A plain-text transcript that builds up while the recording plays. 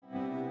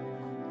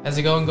How's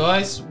it going,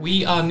 guys?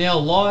 We are now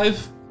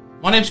live.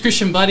 My name's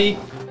Christian Buddy.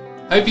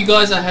 Hope you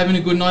guys are having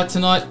a good night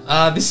tonight.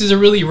 This is a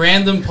really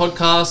random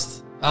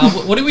podcast.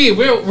 What are we?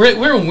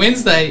 We're on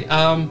Wednesday.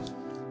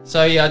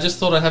 So yeah, I just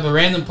thought I'd have a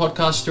random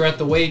podcast throughout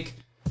the week.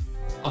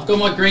 I've got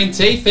my green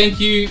tea. Thank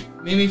you,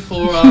 Mimi,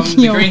 for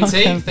the green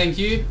tea. Thank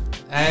you.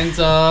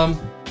 And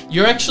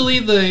you're actually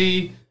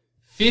the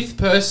fifth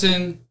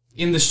person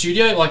in the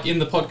studio, like in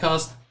the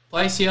podcast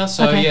place here.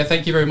 So yeah,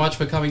 thank you very much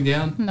for coming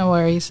down. No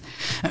worries.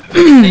 How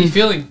are you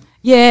feeling?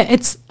 Yeah,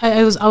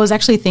 I was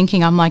actually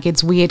thinking, I'm like,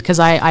 it's weird because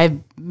I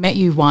met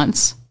you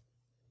once,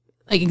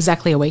 like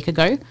exactly a week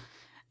ago,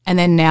 and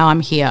then now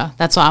I'm here.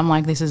 That's why I'm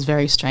like, this is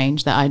very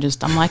strange that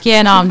I'm like,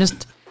 yeah, no, I'm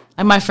just,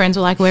 and my friends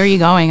were like, where are you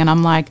going? And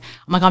I'm like,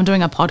 I'm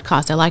doing a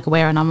podcast. They're like,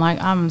 where? And I'm like,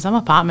 some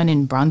apartment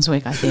in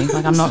Brunswick, I think.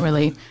 Like, I'm not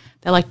really,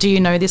 they're like, do you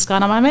know this guy?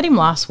 And I met him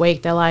last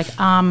week. They're like,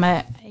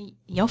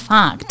 you're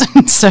fucked.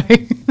 So,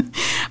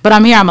 but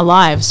I'm here, I'm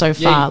alive so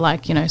far,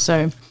 like, you know,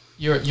 so.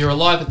 You're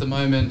alive at the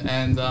moment,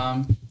 and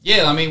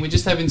yeah, I mean, we're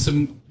just having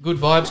some good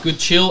vibes, good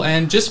chill,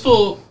 and just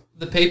for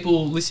the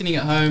people listening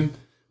at home,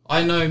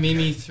 I know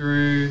Mimi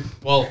through,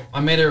 well, I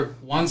met her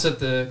once at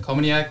the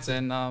Comedy Act,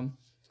 and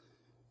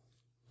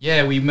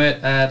yeah, we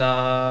met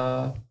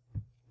at,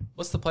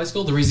 what's the place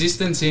called? The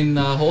Resistance in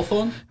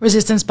Hawthorne?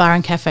 Resistance Bar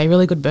and Cafe,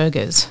 really good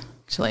burgers,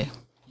 actually.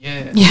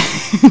 Yeah.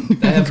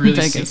 They have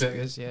really sick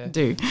burgers, yeah.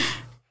 Do.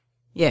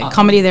 Yeah,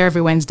 comedy there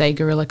every Wednesday,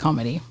 Guerrilla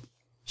Comedy.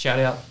 Shout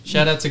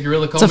out to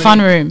Guerrilla Comedy. It's a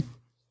fun room.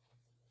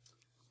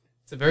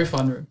 It's a very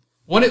fun room.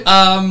 What?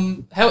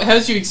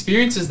 How's your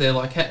experiences there?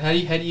 Like, how do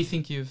you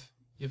think you've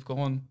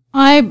gone?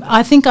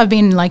 I think I've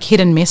been like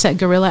hit and miss at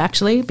Guerrilla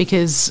actually,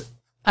 because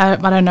I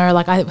don't know,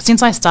 like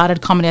since I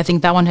started comedy, I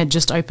think that one had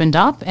just opened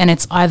up, and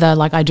it's either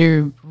like I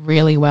do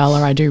really well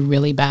or I do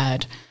really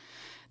bad.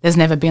 There's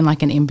never been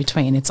like an in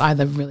between. It's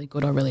either really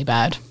good or really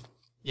bad.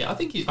 Yeah,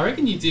 I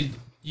reckon you did.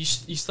 You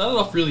started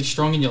off really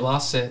strong in your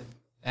last set.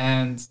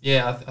 And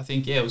yeah, I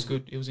think it was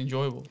good. It was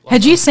enjoyable.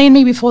 Had you seen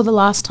me before the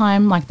last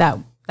time, like that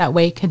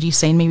week? Had you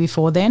seen me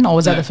before then, or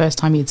was that the first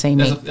time you'd seen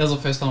me? That was the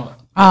first time.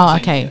 Oh,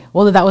 okay. Yeah.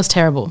 Well, that was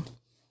terrible.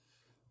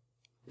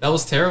 That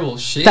was terrible.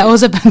 Shit. That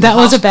was a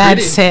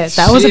bad set.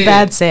 That was a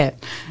bad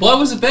set. Why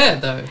was it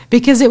bad though?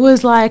 Because it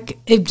was like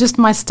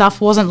my stuff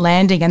wasn't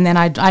landing, and then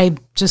I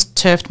just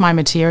turfed my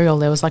material.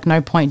 There was like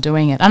no point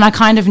doing it, and I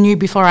kind of knew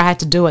before I had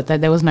to do it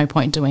that there was no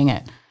point doing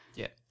it.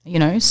 Yeah. You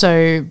know,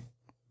 so.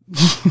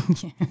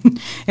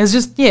 It was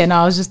just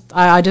I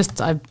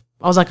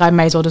was like, I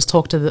may as well just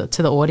talk to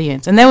the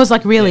audience, and there was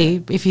like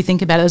really, if you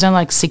think about it, there was only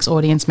like 6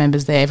 audience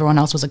members there. Everyone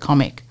else was a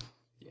comic.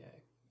 Yeah,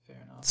 fair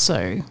enough.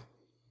 So,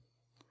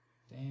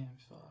 damn,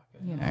 fuck.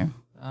 You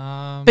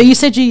know, but you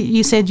said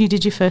you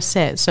did your first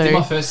set. So did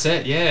my first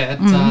set, yeah,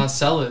 at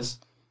Sellers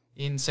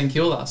in St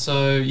Kilda.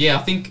 So yeah, I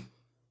think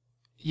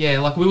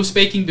like we were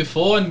speaking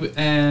before,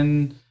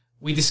 and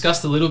we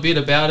discussed a little bit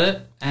about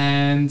it,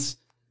 and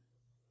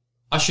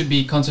I should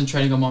be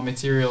concentrating on my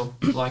material,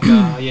 like,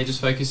 just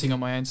focusing on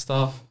my own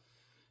stuff.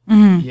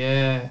 Mm-hmm.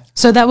 Yeah.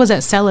 So that was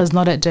at Sellers,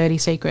 not at Dirty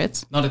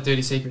Secrets? Not at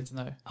Dirty Secrets,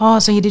 no. Oh,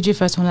 so you did your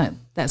first one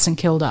at St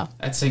Kilda?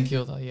 At St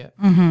Kilda, yeah.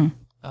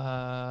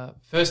 Mm-hmm.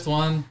 First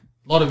one,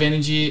 a lot of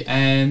energy,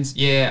 and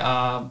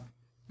not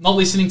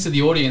listening to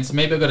the audience.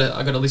 Maybe I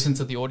gotta listen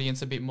to the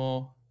audience a bit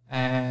more,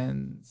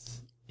 and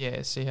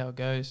yeah, see how it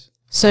goes.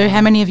 So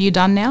how many have you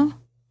done now?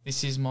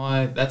 That's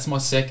my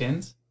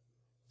second.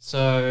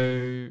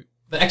 So.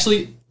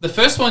 Actually, the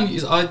first one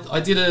is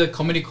I did a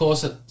comedy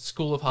course at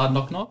School of Hard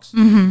Knock Knocks.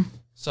 Mm-hmm.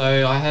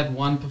 So I had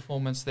one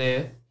performance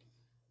there,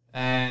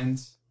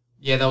 and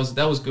yeah, that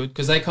was good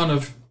because they kind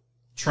of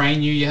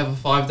train you. You have a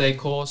 5-day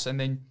course, and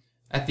then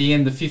at the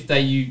end, the 5th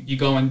day, you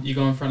go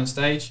in front of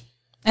stage.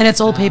 And it's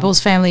all people's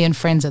family and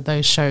friends at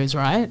those shows,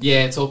 right?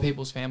 Yeah, it's all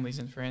people's families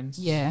and friends.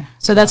 Yeah,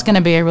 so that's going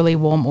to be a really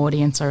warm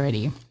audience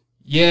already.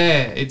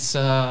 Yeah, it's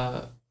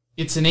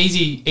an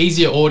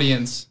easier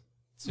audience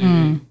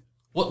to.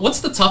 What's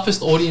the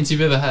toughest audience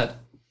you've ever had?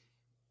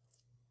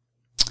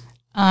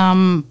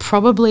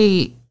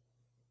 Probably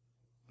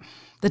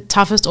the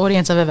toughest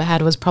audience I've ever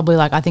had was probably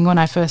like, I think when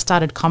I first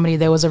started comedy,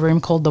 there was a room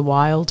called The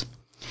Wild,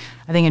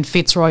 I think in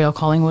Fitzroy or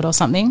Collingwood or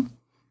something.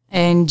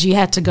 And you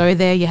had to go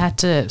there, you had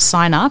to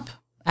sign up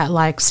at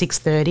like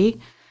 6:30,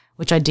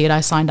 which I did.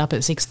 I signed up at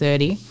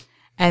 6:30,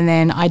 and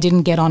then I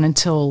didn't get on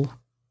until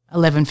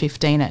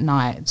 11:15 at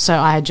night. So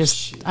I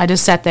just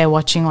sat there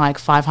watching like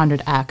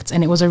 500 acts,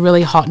 and it was a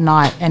really hot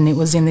night, and it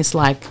was in this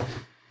like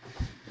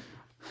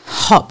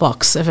hot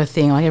box of a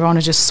thing. Like everyone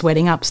was just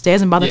sweating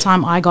upstairs, and by the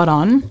time I got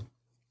on,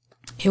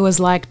 it was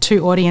like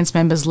 2 audience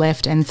members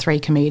left and 3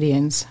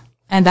 comedians,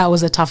 and that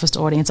was the toughest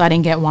audience. I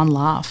didn't get one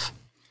laugh.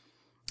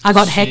 I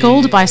got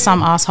heckled by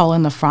some asshole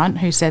in the front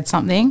who said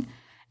something,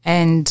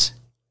 and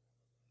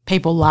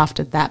people laughed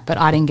at that, but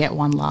I didn't get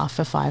one laugh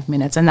for 5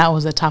 minutes, and that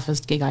was the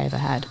toughest gig I ever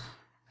had.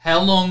 How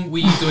long were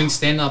you doing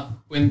stand-up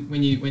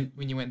when you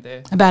went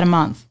there? About a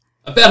month.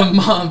 About a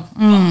month.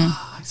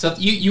 So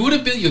you would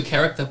have built your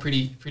character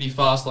pretty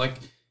fast. Like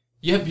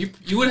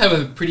you would have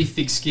a pretty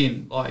thick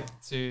skin, like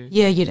to.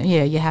 Yeah,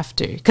 you have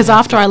to. Because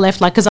after I left,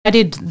 because I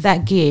did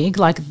that gig,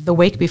 the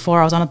week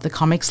before I was on at the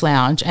Comics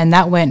Lounge, and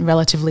that went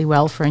relatively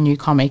well for a new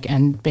comic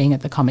and being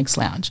at the Comics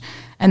Lounge.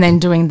 And then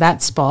doing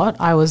that spot,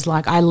 I was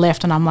like, I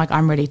left and I'm like,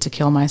 I'm ready to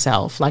kill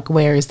myself. Like,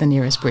 where is the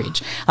nearest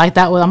bridge?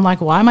 I'm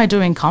like, why am I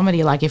doing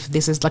comedy? Like, if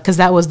this is because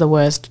that was the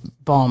worst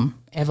bomb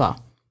ever.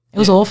 It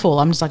was awful.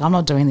 I'm just like, I'm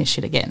not doing this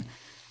shit again.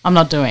 I'm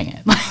not doing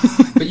it.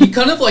 But you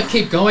kind of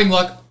keep going,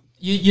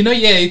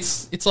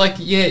 it's like,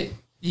 you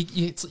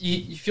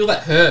feel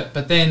that hurt,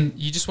 but then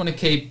you just want to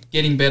keep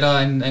getting better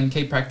and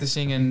keep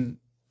practicing, and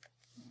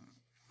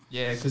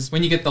because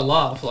when you get the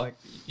laugh,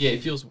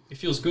 it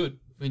feels good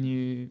when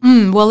you.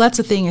 Well, that's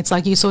the thing. It's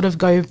like you sort of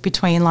go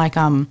between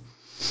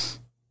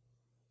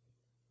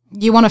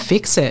you want to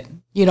fix it.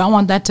 You don't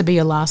want that to be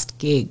your last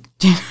gig.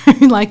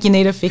 You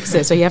need to fix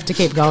it, so you have to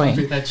keep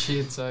going. That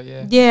shit, so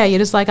yeah. Yeah, you're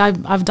just like,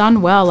 I've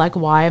done well.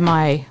 Why am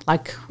I,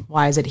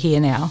 why is it here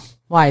now?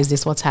 Why is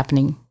this what's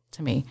happening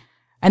to me?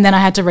 And then I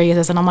had to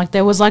reassess, and I'm like,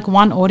 there was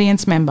one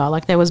audience member,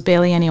 there was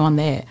barely anyone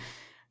there,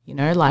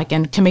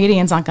 and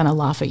comedians aren't going to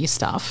laugh at your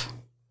stuff.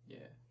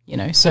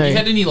 Yeah. So. Have you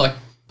had any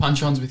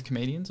punch-ons with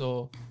comedians,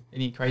 or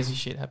any crazy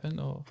shit happen,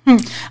 or?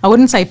 I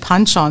wouldn't say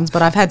punch-ons,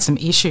 but I've had some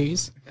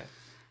issues. Okay.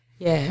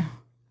 Yeah.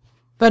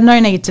 But no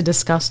need to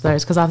discuss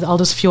those, because I'll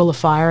just fuel the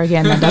fire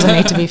again. That doesn't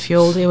need to be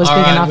fueled. It was big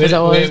enough as it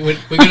was.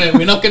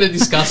 We're not going to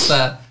discuss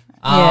that.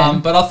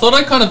 But I thought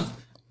I'd kind of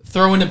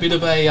throw in a bit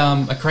of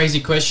a crazy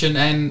question.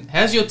 And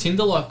how's your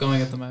Tinder life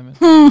going at the moment?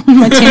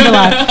 My Tinder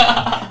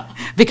life,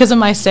 because of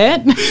my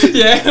set.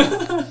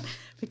 Yeah.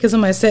 Because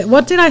of my set.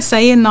 What did I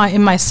say in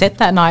my set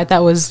that night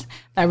that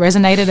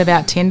resonated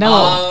about Tinder?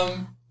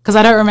 Because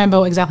I don't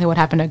remember exactly what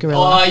happened at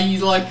Gorilla. You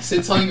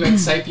said something about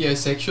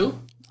sapiosexual.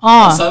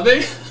 Oh,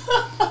 something.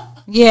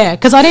 Yeah,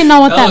 because I didn't know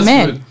what that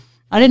meant. Good.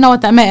 I didn't know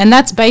what that meant, and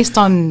that's based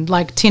on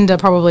Tinder.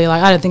 Probably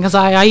I don't think, because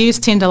I use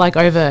Tinder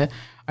over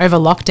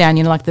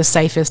lockdown. The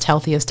safest,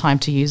 healthiest time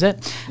to use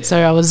it. Yeah. So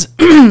I was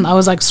I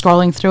was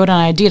scrolling through it,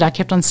 and I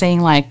kept on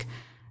seeing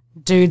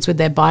dudes with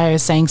their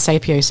bios saying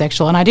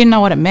sapiosexual, and I didn't know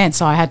what it meant,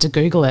 so I had to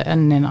Google it,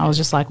 and then I was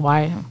just like,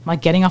 why?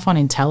 Getting off on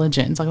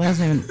intelligence. That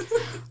doesn't even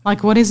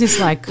what is this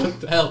like? What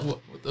the hell?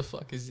 What the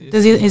fuck is this?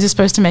 Is it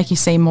supposed to make you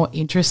seem more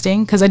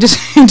interesting? Because it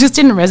just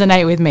didn't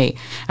resonate with me,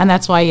 and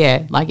that's why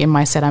in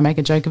my set I make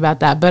a joke about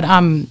that. But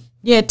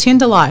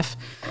Tinder life.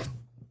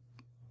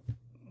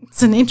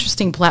 It's an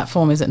interesting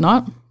platform, is it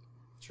not?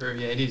 True,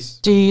 yeah, it is.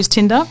 Do you use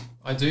Tinder?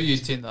 I do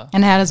use Tinder.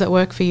 And how does it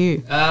work for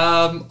you?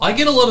 I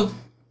get a lot of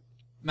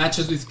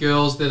matches with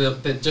girls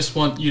that just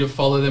want you to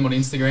follow them on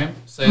Instagram.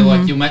 So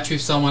you'll match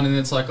with someone and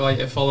it's like, oh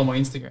yeah, follow my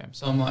Instagram.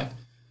 So I'm like,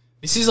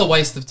 this is a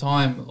waste of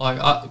time.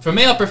 For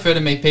me, I prefer to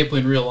meet people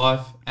in real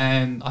life,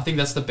 and I think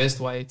that's the best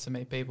way to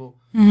meet people.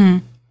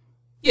 Mm-hmm.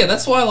 Yeah,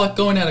 that's why I like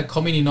going out at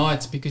comedy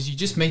nights, because you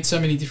just meet so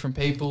many different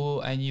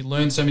people and you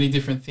learn so many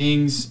different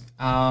things.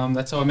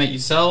 That's how I met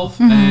yourself.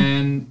 Mm-hmm.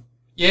 And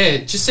yeah,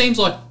 it just seems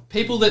like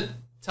people that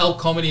tell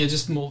comedy are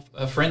just more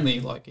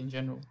friendly, in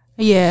general.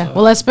 Yeah, so.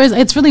 Well, I suppose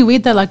it's really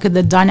weird that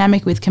the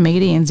dynamic with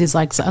comedians is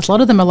a lot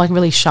of them are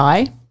really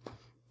shy.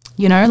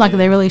 They're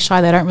really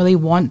shy. They don't really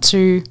want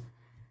to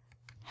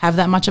have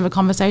that much of a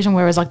conversation,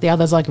 whereas the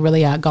others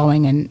really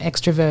outgoing and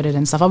extroverted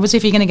and stuff. Obviously,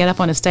 if you're going to get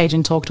up on a stage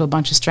and talk to a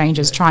bunch of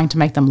strangers trying to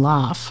make them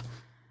laugh,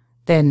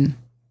 then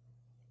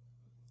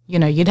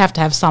you'd have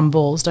to have some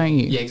balls, don't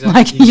you? Yeah,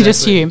 exactly. You'd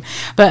assume.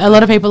 But a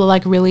lot of people are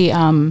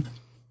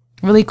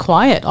really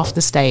quiet off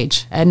the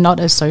stage and not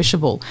as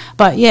sociable.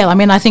 But yeah,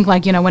 I think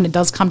when it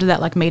does come to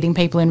that, meeting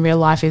people in real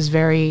life is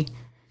very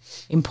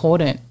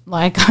important.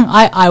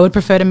 I would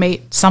prefer to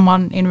meet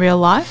someone in real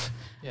life.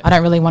 Yeah. I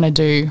don't really want to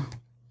do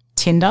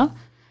Tinder.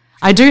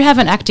 I do have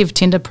an active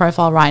Tinder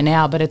profile right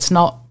now, but it's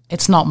not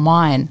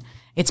mine.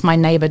 It's my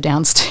neighbor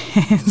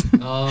downstairs.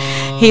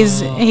 Oh.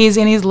 He's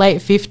in his late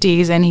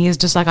 50s, and he's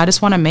just I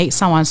just want to meet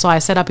someone. So I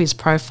set up his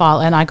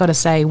profile, and I got to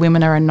say,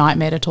 women are a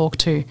nightmare to talk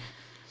to.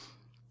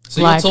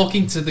 So you're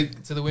talking to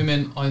the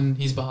women on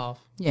his behalf?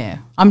 Yeah.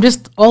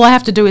 All I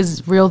have to do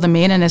is reel them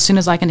in, and as soon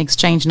as I can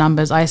exchange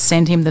numbers, I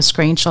send him the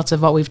screenshots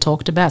of what we've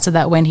talked about, so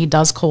that when he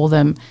does call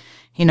them,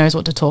 he knows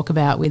what to talk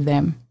about with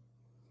them.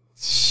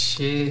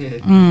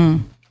 Shit.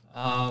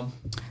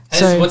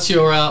 So what's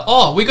your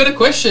we got a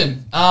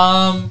question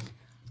from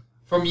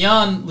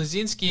Jan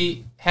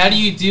Lazinski. How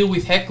do you deal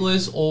with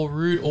hecklers or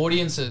rude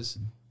audiences?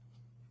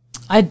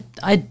 I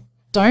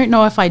don't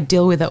know if I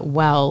deal with it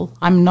well.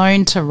 I'm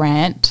known to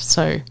rant,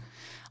 so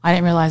I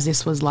didn't realize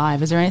this was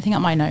live. Is there anything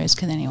up my nose?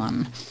 Can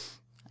anyone?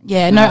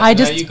 Yeah, no, I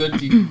just. You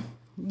good?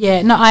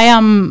 Yeah, no,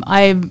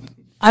 I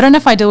don't know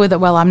if I deal with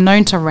it well. I'm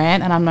known to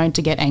rant, and I'm known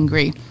to get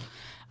angry.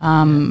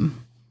 You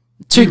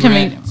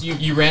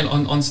ran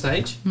on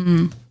stage?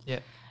 Mm-hmm. Yeah.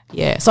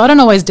 Yeah, so I don't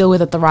always deal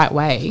with it the right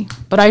way,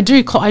 but I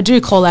do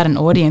call out an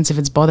audience if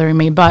it's bothering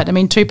me. But,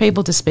 two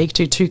people to speak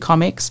to, two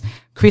comics,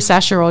 Chris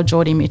Asher or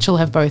Geordie Mitchell,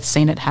 have both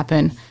seen it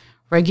happen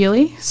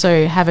regularly,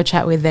 so have a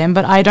chat with them.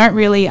 But I don't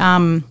really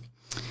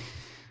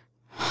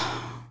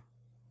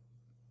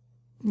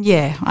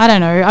yeah, I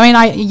don't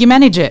know. You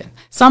manage it.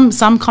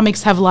 some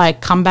comics have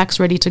like comebacks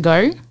ready to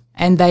go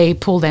and they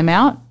pull them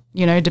out,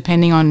 you know,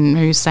 depending on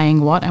who's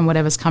saying what and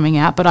whatever's coming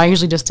out. But I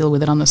usually just deal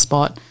with it on the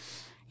spot.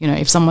 You know,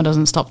 if someone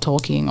doesn't stop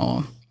talking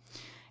or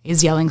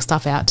is yelling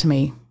stuff out to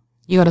me,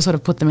 you got to sort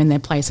of put them in their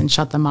place and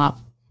shut them up.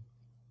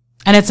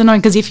 And it's annoying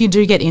because if you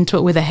do get into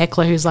it with a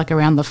heckler who's like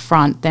around the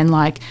front, then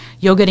like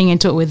you're getting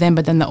into it with them,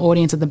 but then the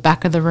audience at the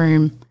back of the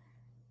room,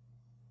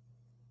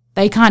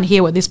 they can't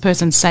hear what this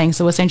person's saying.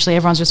 So essentially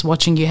everyone's just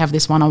watching you have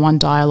this one-on-one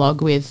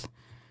dialogue with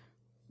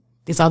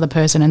this other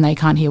person and they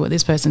can't hear what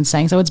this person's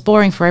saying. So it's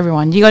boring for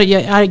everyone. You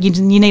need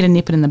to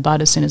nip it in the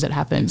bud as soon as it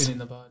happens. Nip it in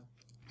the bud.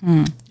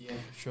 Yeah,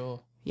 for sure.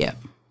 Yeah.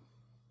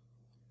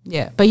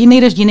 Yeah, but you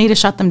need to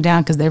shut them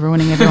down because they're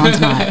ruining everyone's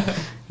night.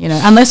 You know,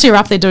 unless you're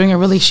up there doing a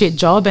really shit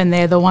job and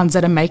they're the ones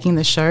that are making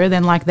the show,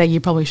 then like that you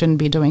probably shouldn't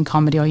be doing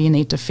comedy or you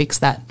need to fix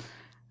that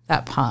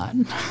part.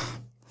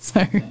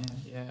 So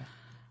yeah.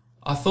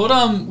 I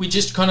thought we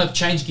just kind of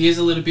change gears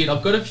a little bit.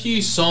 I've got a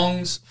few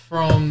songs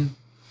from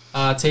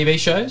TV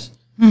shows.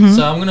 Mm-hmm.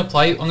 So I'm gonna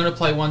play one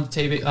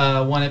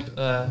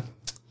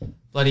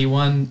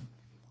one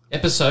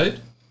episode,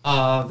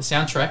 the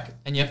soundtrack,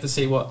 and you have to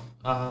see what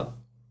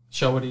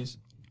show it is.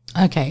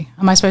 Okay.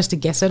 Am I supposed to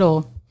guess it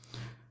or?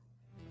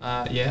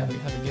 Yeah,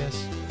 have a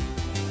guess.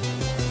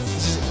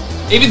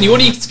 Even the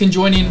audience can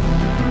join in.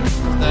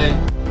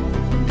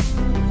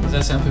 Does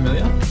that sound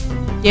familiar?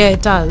 Yeah,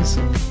 it does.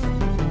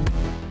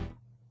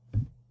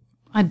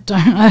 I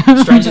don't.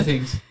 Stranger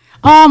Things.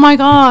 Oh my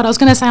God. I was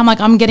going to say,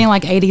 I'm getting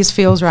like 80s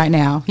feels right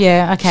now.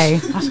 Yeah, okay.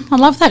 I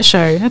love that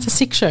show. That's a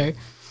sick show.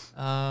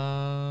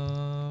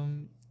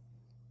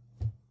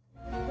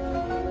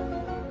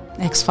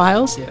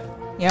 X-Files? Yeah.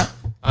 Yep.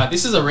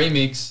 This is a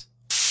remix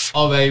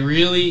of a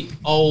really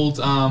old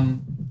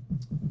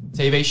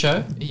TV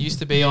show. It used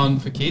to be on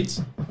for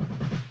kids.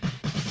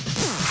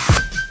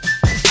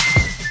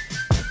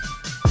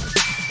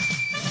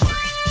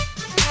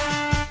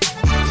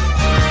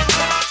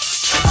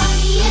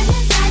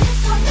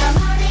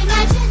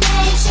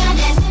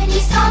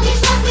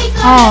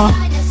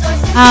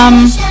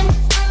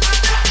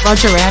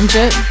 Roger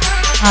Ramjet.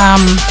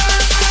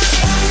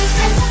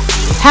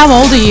 How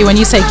old are you when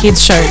you say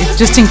kids show?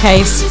 Just in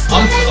case.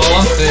 I'm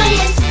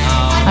 30.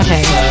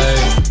 Okay. So,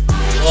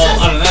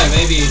 I don't know,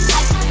 maybe.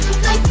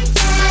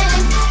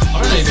 I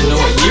don't even know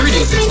what year it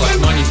is. It's like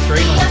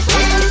 93,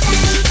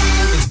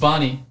 94. It's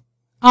Barney.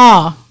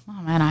 Oh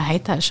man, I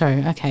hate that show.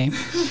 Okay.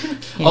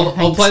 Yeah,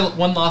 I'll play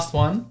one last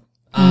one.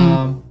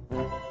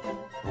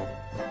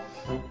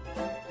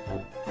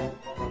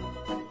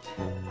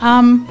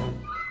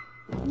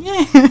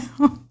 Yeah.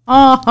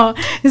 Oh,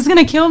 this is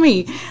going to kill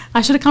me.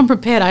 I should have come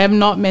prepared. I am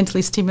not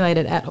mentally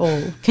stimulated at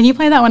all. Can you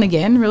play that one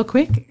again real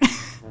quick?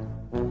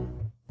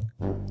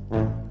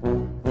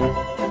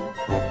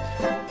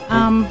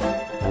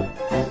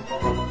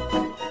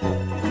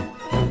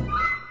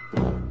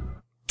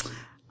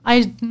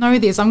 I know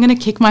this. I'm going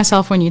to kick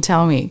myself when you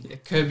tell me. Yeah,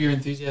 Curb Your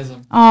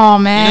Enthusiasm. Oh,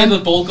 man. You know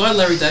the bald guy,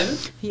 Larry David?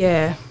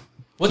 Yeah.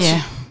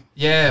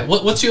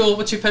 What's your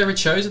favourite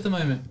shows at the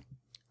moment?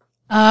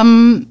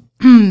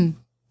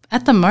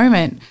 At the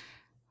moment,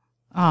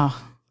 I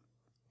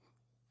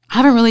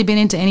haven't really been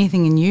into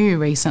anything new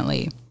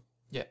recently.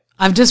 Yeah.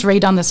 I've just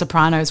redone The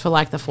Sopranos for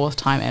like the 4th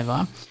time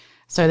ever.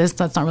 So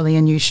that's not really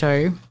a new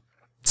show.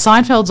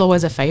 Seinfeld's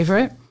always a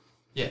favourite.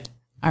 Yeah.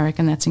 I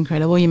reckon that's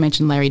incredible. You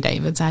mentioned Larry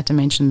David's. I had to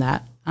mention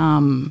that.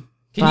 Can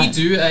you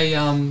do a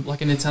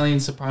like an Italian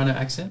soprano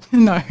accent?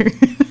 No.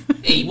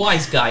 Hey,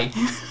 wise guy.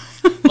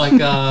 Like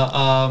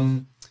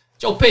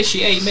Joe Pesci,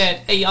 hey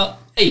man,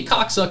 hey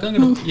cocksucker,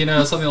 I'm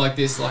gonna something like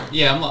this. Like,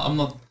 yeah, I'm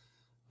not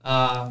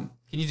can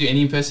you do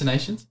any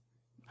impersonations?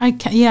 I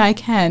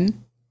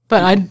can.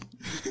 But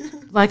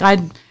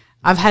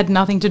I've had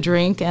nothing to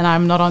drink and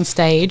I'm not on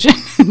stage.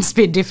 It's a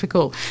bit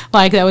difficult.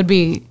 Like that would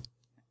be,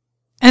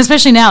 and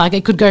especially now, like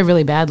it could go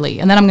really badly.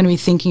 And then I'm going to be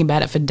thinking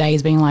about it for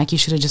days being like, you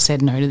should have just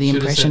said no to the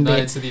impression bit.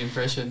 No to the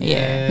impression.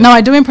 Yeah. No,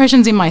 I do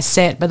impressions in my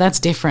set, but that's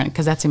different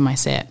because that's in my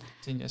set.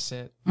 It's in your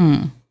set.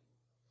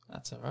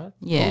 That's all right.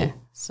 Yeah.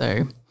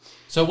 Cool.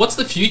 So what's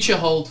the future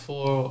hold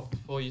for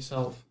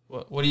yourself?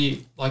 What do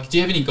you like? Do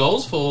you have any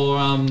goals for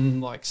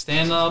like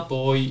stand up,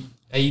 or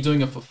are you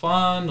doing it for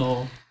fun,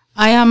 or?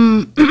 I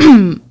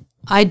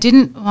I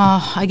didn't.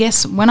 I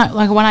guess when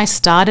I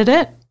started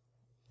it,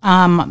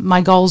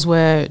 my goals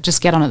were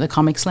just get on at the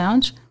Comics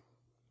Lounge,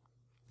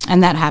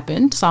 and that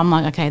happened. So I'm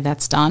like, okay,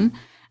 that's done.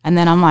 And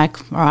then I'm like,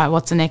 all right,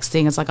 what's the next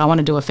thing? It's like I want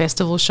to do a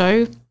festival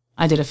show.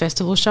 I did a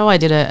festival show. I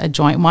did a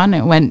joint one.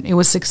 It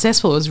was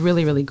successful. It was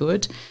really, really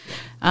good.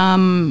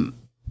 And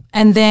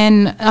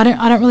then I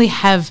don't really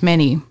have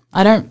many.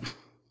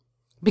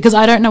 Because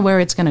I don't know where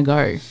it's going to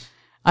go.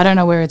 I don't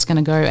know where it's going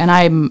to go, and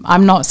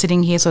I'm not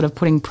sitting here sort of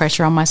putting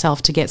pressure on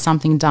myself to get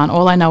something done.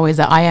 All I know is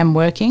that I am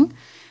working,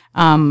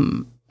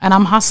 and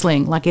I'm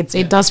hustling. Like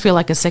it does feel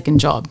like a second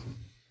job,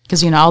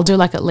 because I'll do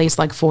like at least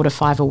like 4 to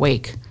 5 a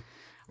week,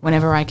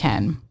 whenever I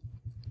can.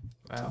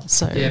 Wow.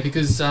 So yeah,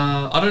 because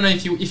I don't know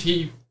if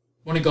you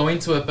want to go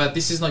into it, but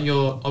this is not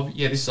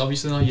this is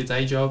obviously not your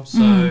day job.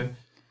 So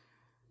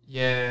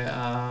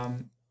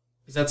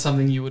is that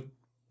something you would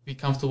be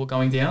comfortable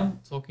going down,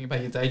 talking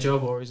about your day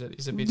job, or is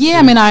it a bit? Yeah,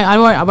 I mean,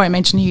 I won't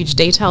mention huge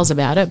details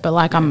about it, but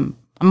like I'm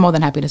more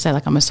than happy to say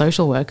like I'm a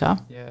social worker.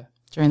 Yeah.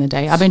 During the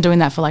day, I've been doing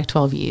that for like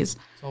 12 years.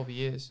 12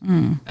 years.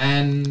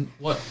 And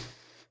what?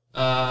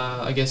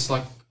 I guess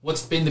like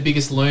what's been the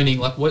biggest learning?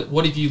 Like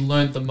what have you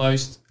learned the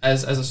most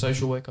as a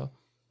social worker?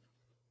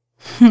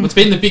 What's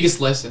been the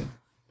biggest lesson?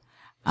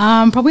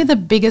 Probably the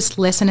biggest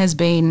lesson has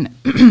been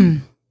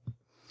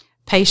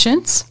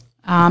patience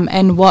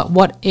and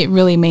what it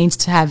really means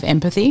to have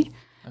empathy.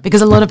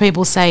 Because a lot of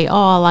people say,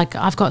 oh, like,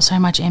 I've got so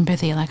much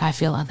empathy, like, I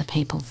feel other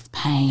people's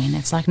pain.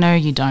 It's like, no,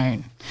 you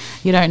don't.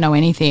 You don't know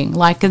anything.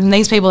 Like, and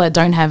these people that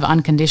don't have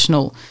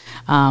unconditional,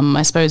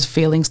 I suppose,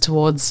 feelings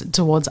towards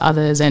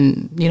others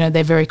and, you know,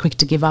 they're very quick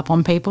to give up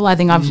on people. I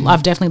think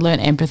I've definitely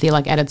learned empathy,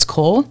 like, at its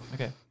core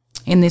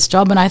in this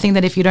job. And I think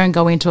that if you don't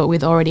go into it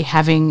with already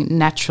having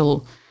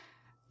natural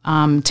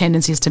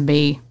tendencies to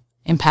be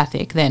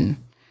empathic, then...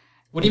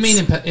 What do you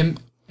mean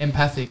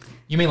empathic?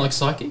 You mean like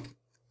psychic?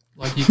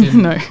 Like you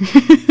can... No.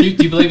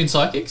 do you believe in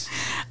psychics?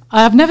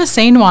 I've never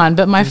seen one,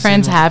 but my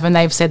friends have, and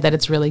they've said that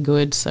it's really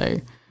good. So,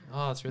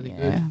 oh, it's really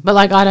good. But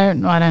like, I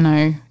don't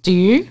know. Do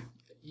you?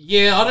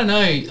 Yeah, I don't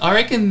know. I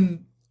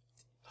reckon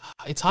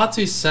it's hard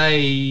to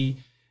say.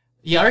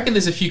 Yeah, I reckon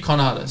there's a few con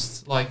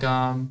artists. Like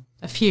a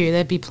few.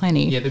 There'd be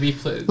plenty. Yeah, there'd be.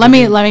 Let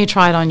me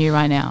try it on you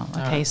right now.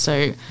 Okay, right.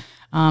 So,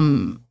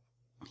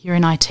 you're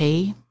in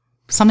IT.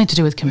 Something to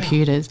do with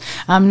computers.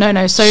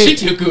 No. So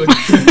shit, you're good.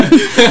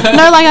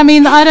 No, like I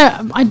mean,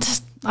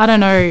 I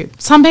don't know.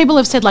 Some people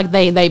have said like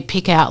they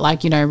pick out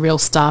like, you know, real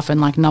stuff and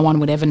like no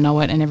one would ever know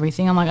it and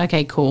everything. I'm like,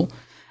 okay, cool.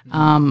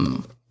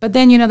 But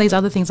then, you know, these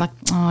other things like,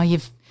 oh,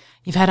 you've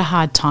had a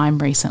hard time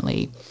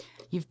recently.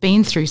 You've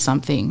been through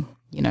something,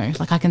 you know,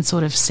 like I can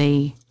sort of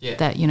see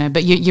that, you know,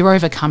 but you're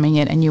overcoming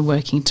it and you're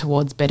working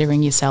towards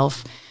bettering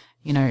yourself,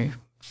 you know,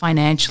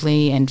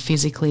 financially and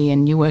physically,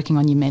 and you're working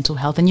on your mental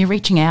health and you're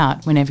reaching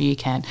out whenever you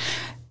can.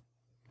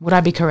 Would I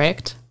be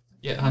correct?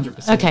 Yeah,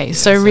 100%. Okay, yeah,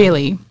 so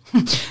really,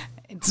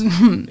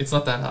 it's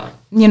not that hard.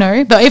 You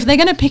know, but if they're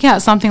going to pick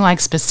out something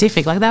like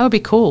specific, like that would be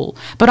cool.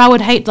 But I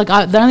would hate,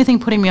 like the only thing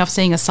putting me off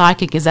seeing a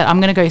psychic is that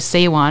I'm going to go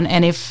see one,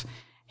 and if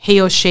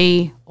he or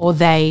she or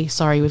they,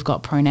 sorry, we've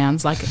got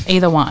pronouns, like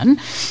either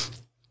one,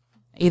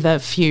 either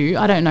few,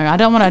 I don't know. I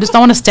just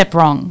don't want to step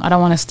wrong. I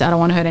don't want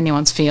to hurt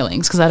anyone's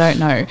feelings because I don't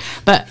know.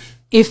 But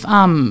if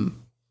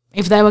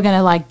they were going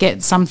to like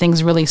get some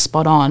things really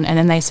spot on, and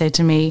then they said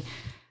to me,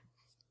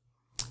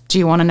 do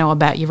you want to know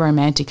about your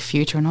romantic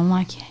future? And I'm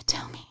like, yeah,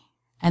 tell me.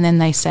 And then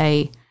they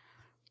say,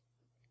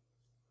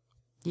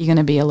 you're going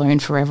to be alone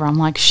forever. I'm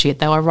like, shit,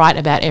 they were right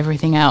about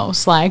everything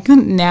else. Like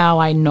now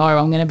I know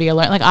I'm going to be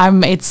alone.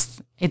 Like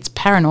it's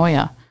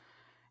paranoia.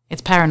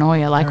 It's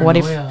paranoia. Like what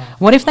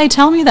if they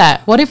tell me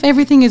that? What if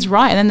everything is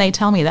right and then they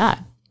tell me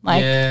that?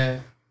 Like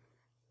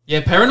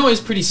Yeah, paranoia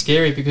is pretty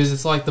scary because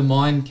it's like the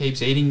mind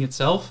keeps eating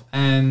itself,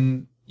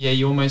 and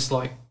you almost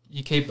like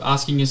you keep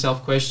asking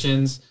yourself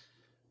questions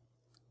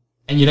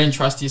and you don't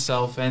trust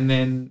yourself, and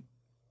then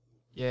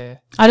I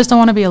just don't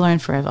want to be alone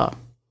forever,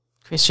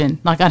 Christian.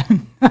 Like I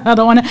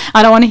don't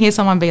want to hear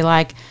someone be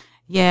like,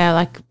 yeah,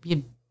 like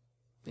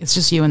it's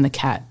just you and the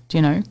cat,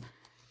 you know?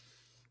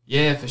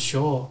 Yeah, for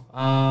sure.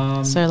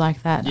 So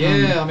like that.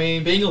 Yeah, I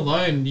mean, being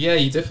alone,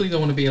 you definitely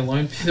don't want to be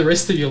alone for the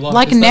rest of your life.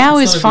 Like now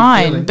is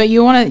fine, but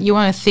you want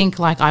to think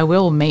like I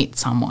will meet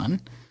someone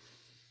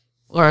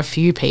or a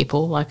few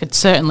people. Like it's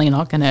certainly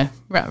not going to,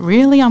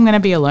 really, I'm going to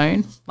be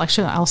alone? Like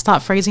sure, I'll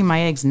start freezing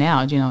my eggs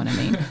now. Do you know what I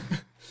mean?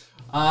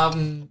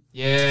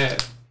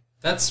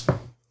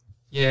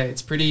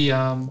 It's pretty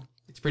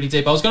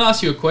deep. I was going to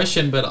ask you a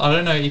question, but I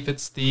don't know if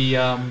it's the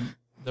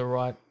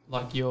right,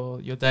 like your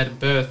date of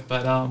birth,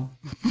 but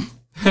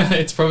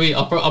it's probably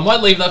I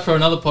might leave that for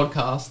another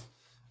podcast.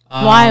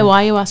 Why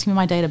are you asking me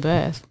my date of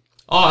birth?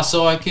 Oh,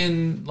 so I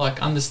can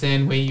like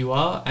understand where you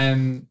are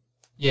and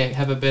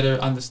have a better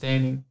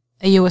understanding.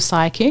 Are you a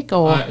psychic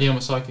or? Yeah, I'm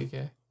a psychic.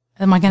 Yeah.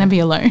 Am I going to be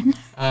alone?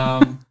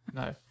 No.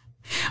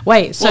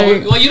 Wait, so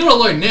well, you're not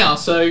alone now,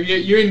 so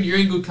you're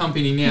in good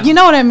company now. You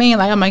know what I mean?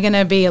 Like, am I going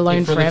to be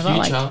alone forever? For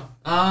the future.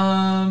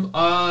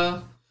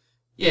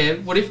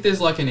 What if there's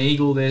like an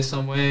eagle there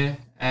somewhere?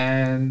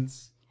 And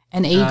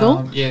an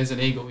eagle? There's an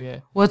eagle. Yeah.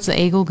 What's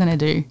the eagle gonna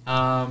do?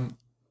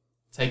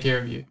 Take care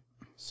of you.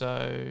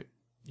 So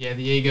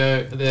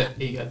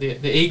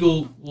the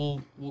eagle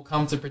will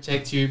come to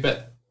protect you.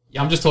 But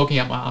I'm just talking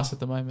out my ass at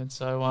the moment.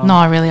 So no,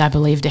 I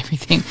believed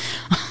everything.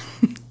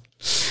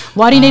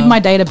 Why do you need my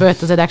date of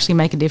birth? Does it actually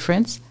make a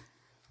difference?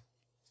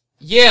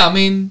 Yeah, I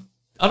mean,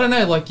 I don't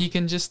know. Like you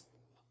can just.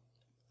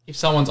 If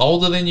someone's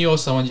older than you or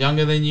someone's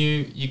younger than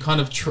you, you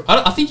kind of...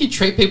 I think you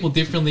treat people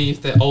differently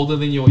if they're older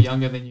than you or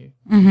younger than you.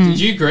 Mm-hmm.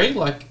 Did you agree?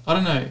 Like, I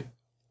don't know.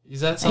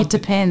 Is that something... It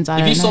depends.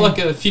 If you saw like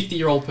a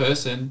 50-year-old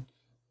person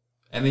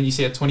and then you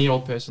see a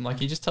 20-year-old person, like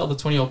you just tell the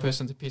 20-year-old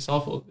person to piss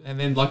off, and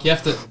then like you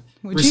have to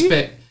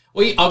respect...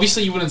 Well,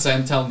 obviously you wouldn't say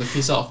and tell them to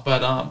piss off,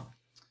 but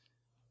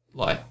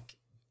like...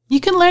 You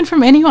can learn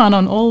from anyone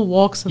on all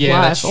walks of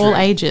life, all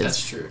ages.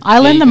 That's true. I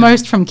learn the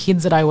most from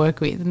kids that I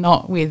work with,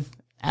 not with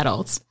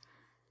adults.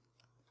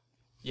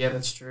 Yeah,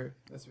 that's true.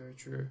 That's very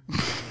true.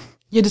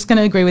 You're just going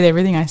to agree with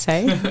everything I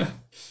say?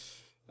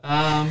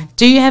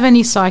 Do you have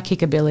any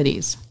psychic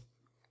abilities?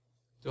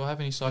 Do I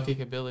have any psychic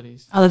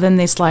abilities? Other than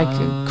this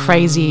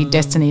crazy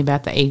destiny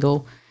about the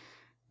eagle.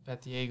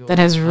 About the eagle. That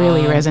has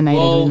really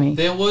resonated with me.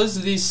 There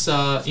was this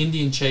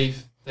Indian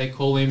chief, they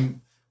call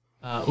him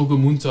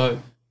Ugumunto,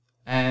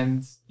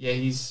 and yeah,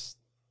 he's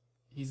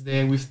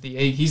there with the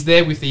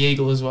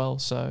eagle as well.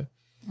 So,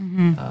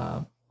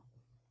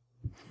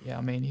 yeah,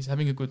 I mean, he's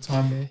having a good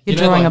time there. You're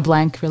drawing a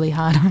blank really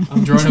hard.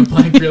 I'm drawing a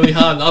blank really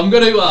hard. I'm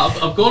gonna.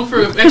 I've gone for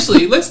it.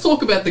 Actually, let's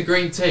talk about the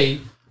green tea.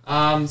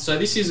 So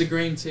this is a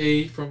green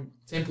tea from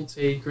Temple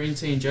Tea, green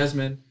tea and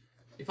jasmine.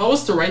 If I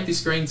was to rate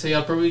this green tea,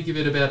 I'd probably give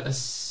it about a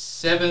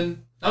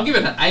 7. I'll give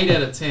it an 8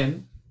 out of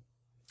 10.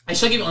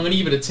 Actually, I'm going to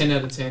give it a 10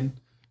 out of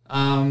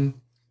 10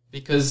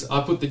 because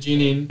I put the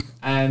gin in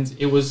and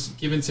it was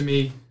given to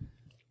me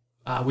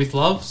with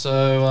love.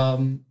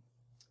 So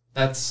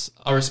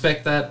I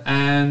respect that.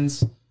 And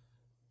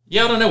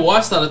yeah, I don't know why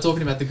I started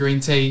talking about the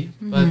green tea,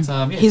 but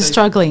yeah, he's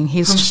struggling.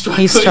 He's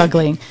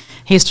struggling.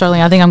 He's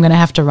struggling. I think I'm going to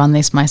have to run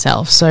this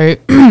myself. So,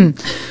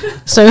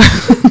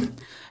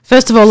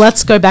 first of all,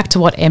 let's go back to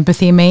what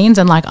empathy means.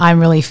 And I'm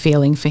really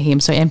feeling for him.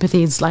 So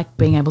empathy is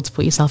being able to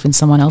put yourself in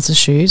someone else's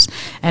shoes.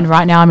 And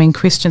right now I'm in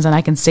Christian's and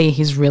I can see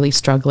he's really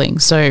struggling.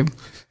 So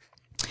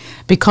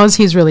because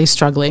he's really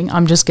struggling,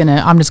 I'm just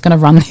gonna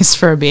run this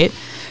for a bit.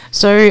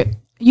 So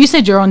you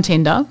said you're on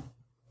Tinder.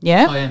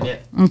 Yeah? I am, yeah.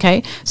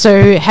 Okay.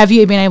 So have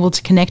you been able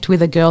to connect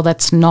with a girl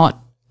that's not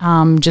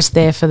just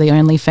there for the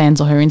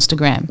OnlyFans or her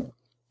Instagram?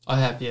 I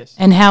have, yes.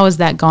 And how has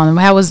that gone?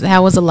 How was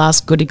the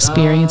last good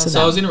experience of that?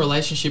 So I was in a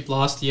relationship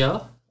last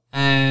year,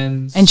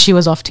 and she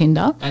was off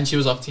Tinder. And she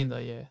was off Tinder,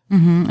 yeah.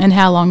 Mm-hmm. And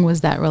how long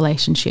was that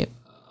relationship?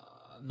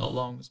 Not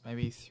long. It was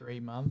maybe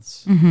 3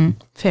 months. Mm-hmm.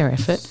 Fair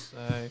effort.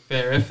 So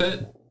fair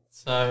effort.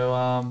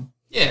 So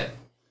yeah,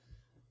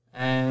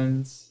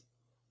 and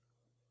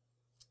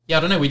yeah, I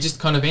don't know. We just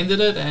kind of ended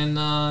it, and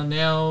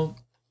now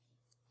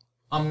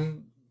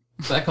I'm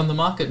back on the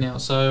market now.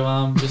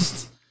 So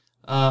just.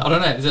 I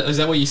don't know. Is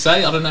that what you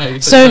say? I don't know.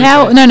 So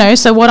no.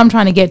 So what I'm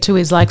trying to get to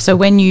is so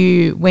when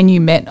you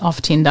met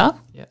off Tinder,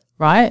 yeah,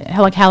 right?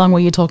 How long were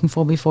you talking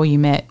for before you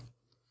met?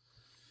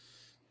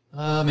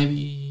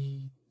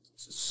 Maybe.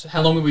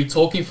 How long were we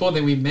talking for?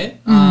 Then we met.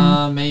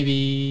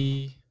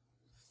 Maybe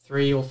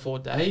 3 or 4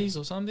 days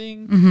or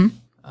something. Mm-hmm.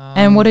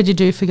 And what did you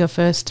do for your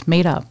first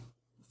meetup?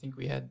 I think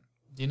we had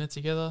dinner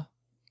together.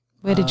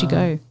 Where did you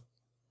go?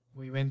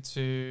 We went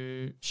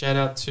to, shout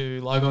out to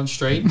Lygon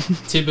Street,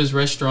 Tibba's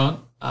restaurant.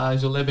 It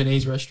was a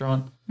Lebanese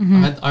restaurant.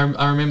 Mm-hmm.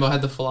 I remember I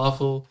had the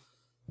falafel.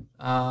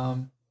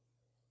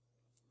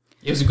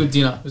 It was a good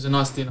dinner. It was a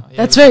nice dinner.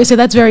 Yeah,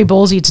 that's very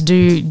ballsy to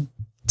do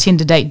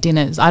Tinder date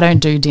dinners. I don't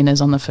do dinners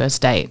on the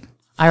first date.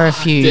 I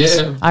refuse.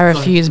 I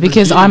refuse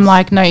because I'm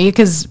no,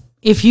 because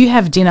if you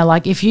have dinner,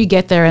 if you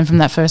get there and from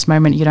that first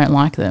moment you don't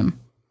like them,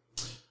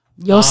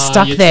 you're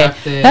stuck there.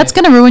 That's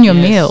going to ruin your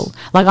meal.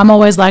 I'm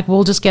always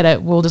we'll just get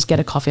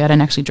a coffee. I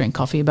don't actually drink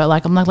coffee, but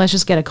I'm let's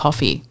just get a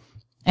coffee.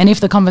 And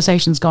if the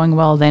conversation's going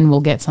well, then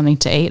we'll get something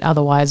to eat.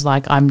 Otherwise,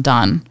 I'm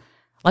done.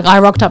 I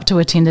rocked up to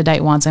a Tinder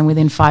date once and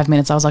within 5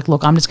 minutes I was like,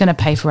 look, I'm just going to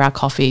pay for our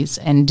coffees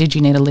and did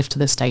you need a lift to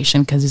the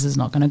station because this is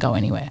not going to go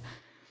anywhere.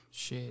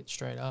 Shit,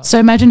 straight up. So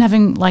imagine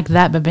having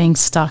that but being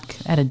stuck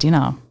at a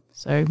dinner.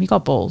 So you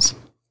got balls.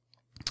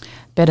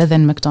 Better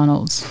than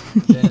McDonald's.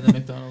 Better than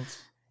McDonald's.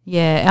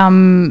 Yeah.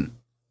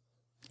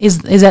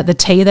 Is that the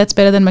tea that's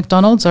better than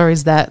McDonald's, or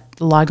is that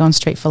the Lygon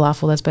Street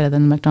falafel that's better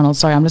than McDonald's?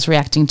 Sorry, I'm just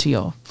reacting to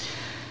your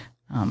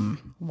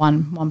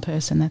one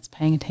person that's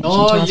paying attention to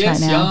us right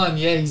now. Jan.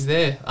 Yeah, he's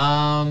there.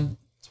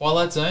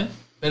 Twilight Zone,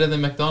 better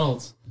than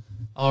McDonald's.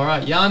 All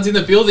right, Jan's in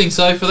the building.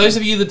 So for those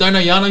of you that don't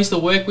know Jan, I used to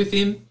work with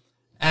him,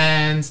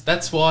 and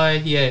that's why,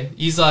 yeah,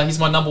 he's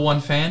my number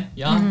one fan.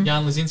 Jan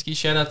Lazinski.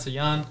 Shout out to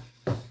Jan.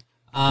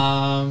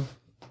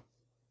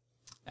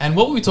 And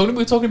what were we talking about?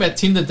 We were talking about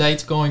Tinder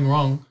dates going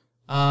wrong.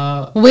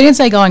 Well, we didn't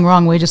say going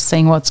wrong. We're just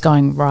saying what's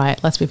going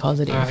right. Let's be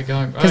positive. All right,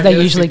 going because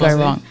they usually go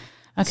wrong.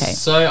 Okay.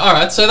 So, all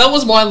right. So that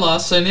was my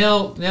last. So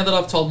now that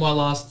I've told my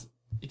last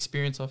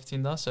experience off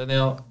Tinder, so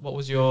now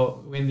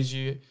when did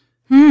you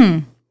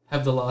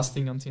have the last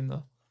thing on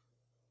Tinder?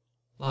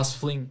 Last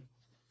fling?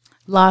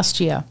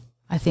 Last year,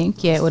 I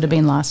think. Yeah, it would have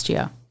been last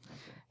year.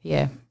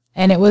 Yeah.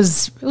 And it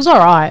was all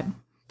right,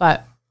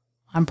 but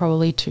I'm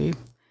probably too.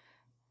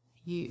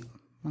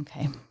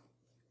 Okay.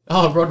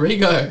 Oh,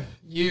 Rodrigo.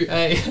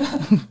 UA.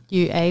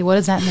 UA, what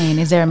does that mean?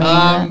 Is there a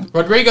meaning to that?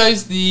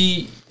 Rodrigo's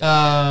the,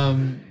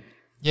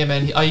 yeah,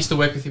 man, I used to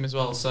work with him as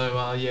well.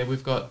 So, yeah,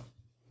 we've got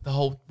the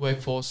whole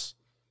workforce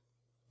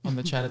on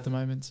the chat at the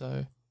moment.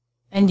 So.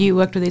 And you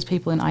worked with these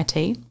people in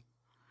IT?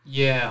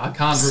 Yeah, I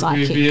can't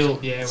reveal.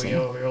 Yeah,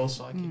 we're all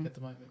psychic at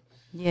the moment.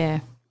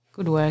 Yeah,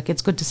 good work.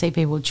 It's good to see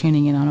people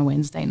tuning in on a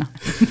Wednesday night.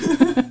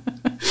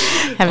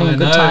 Having a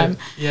good time.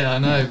 Yeah, I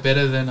know. Yeah.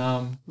 Better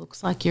than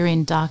Looks like you're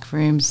in dark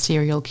rooms,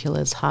 serial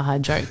killers, haha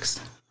jokes.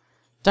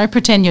 Don't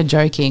pretend you're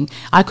joking.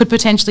 I could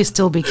potentially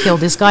still be killed.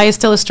 This guy is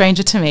still a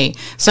stranger to me.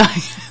 So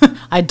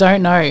I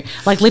don't know.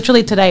 Like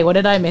literally today, what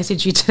did I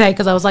message you today?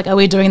 Because I was like, are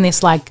we doing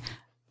this like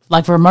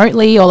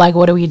remotely or like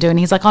what are we doing?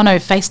 He's like, oh no,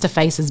 face to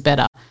face is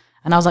better.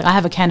 And I was like, I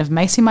have a can of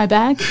mace in my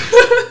bag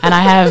and I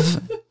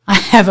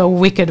have a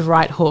wicked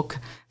right hook.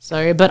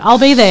 So, but I'll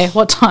be there.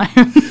 What time?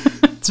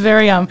 It's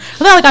very like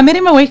I met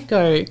him a week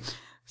ago.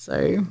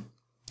 So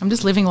I'm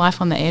just living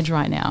life on the edge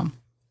right now.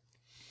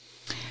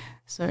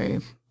 So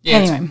yeah,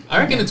 anyway. I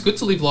reckon it's good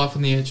to live life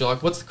on the edge.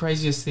 Like, what's the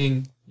craziest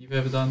thing you've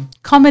ever done?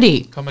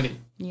 Comedy.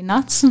 You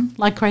nuts?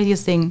 Like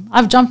craziest thing.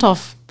 I've jumped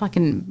off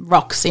fucking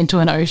rocks into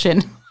an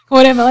ocean.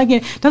 Whatever. Like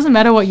it doesn't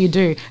matter what you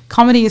do.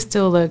 Comedy is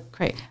still the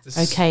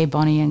okay,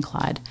 Bonnie and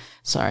Clyde.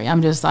 Sorry,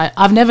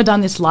 I've never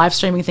done this live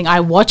streaming thing. I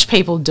watch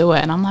people do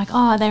it and I'm like,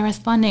 oh, they're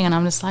responding. And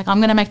I'm just like, I'm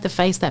going to make the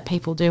face that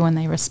people do when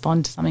they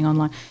respond to something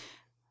online.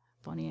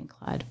 Bonnie and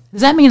Clyde.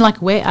 Does that mean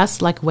like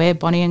we're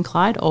Bonnie and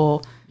Clyde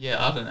or?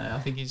 Yeah, I don't know. I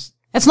think he's.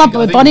 It's not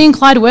Bonnie and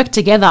Clyde work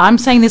together. I'm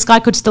saying this guy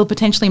could still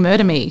potentially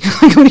murder me.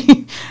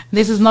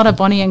 This is not a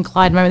Bonnie and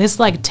Clyde moment. This is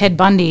like Ted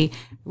Bundy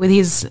with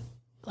his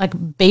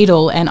like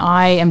beetle and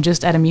I am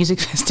just at a music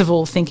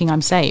festival thinking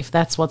I'm safe.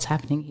 That's what's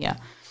happening here.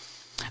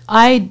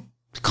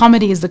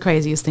 Comedy is the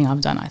craziest thing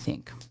I've done, I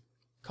think.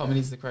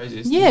 Comedy's the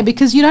craziest Yeah, thing.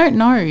 because you don't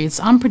know. It's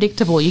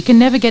unpredictable. You can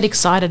never get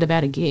excited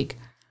about a gig.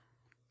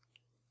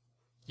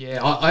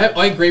 Yeah,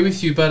 I agree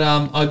with you, but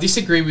I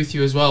disagree with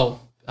you as well.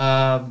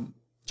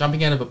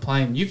 Jumping out of a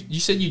plane. You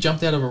said you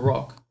jumped out of a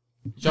rock.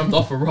 You jumped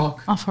off a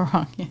rock. Off a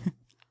rock, yeah.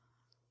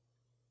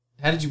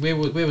 How did you?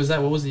 Where was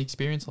that? What was the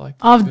experience like?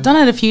 I've done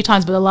it a few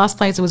times, but the last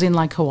place was in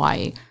like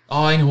Hawaii.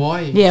 Oh, in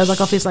Hawaii. Yeah, it was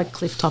like off this like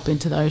cliff top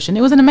into the ocean.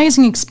 It was an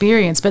amazing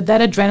experience, but that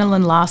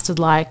adrenaline lasted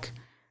like,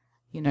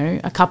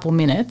 a couple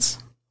minutes.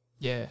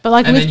 Yeah. But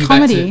like with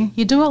comedy,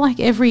 you do it like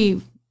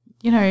every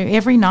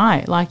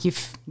night. Like you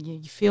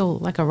feel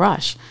like a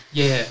rush.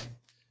 Yeah.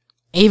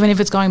 Even if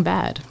it's going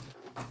bad.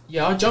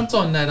 Yeah, I jumped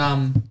on that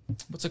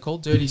what's it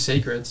called? Dirty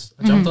Secrets.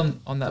 I jumped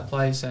on that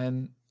place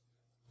and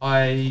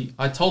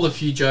I told a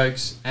few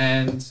jokes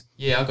and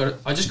yeah,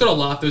 I just got a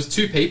laugh. There was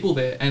two people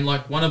there and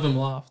like one of them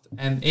laughed.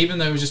 And even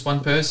though it was just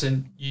one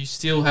person, you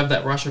still have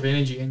that rush of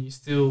energy and you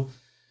still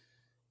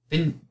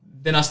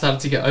then I started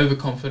to get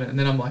overconfident and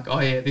then I'm like, oh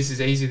yeah, this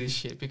is easy, this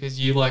shit, because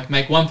you like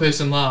make one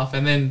person laugh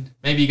and then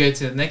maybe you go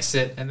to the next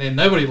set and then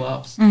nobody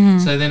laughs.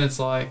 So then it's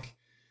like,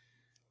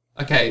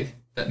 okay,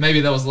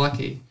 maybe that was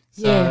lucky.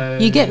 So, yeah,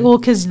 you get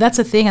because that's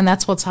a thing, and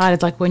that's what's hard.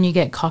 It's like when you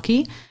get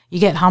cocky, you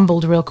get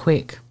humbled real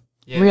quick,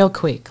 real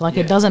quick. Like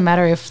it doesn't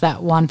matter if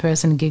that one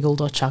person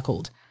giggled or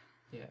chuckled.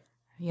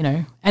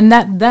 Yeah, and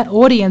that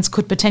audience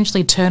could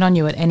potentially turn on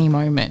you at any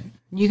moment.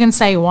 You can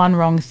say one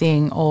wrong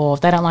thing, or if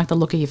they don't like the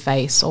look of your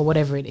face, or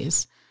whatever it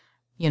is,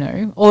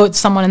 or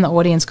someone in the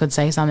audience could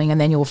say something,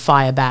 and then you'll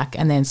fire back,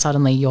 and then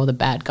suddenly you're the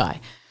bad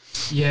guy.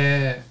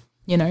 Yeah.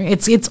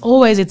 It's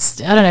always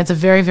I don't know. It's a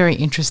very, very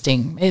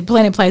interesting. It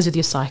plays with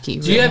your psyche.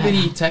 Do you have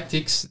any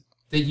tactics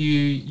that you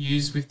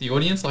use with the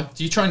audience? Like,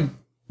 do you try and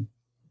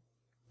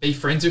be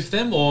friends with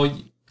them, or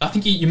I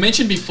think you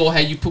mentioned before how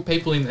you put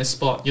people in their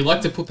spot. You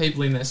like to put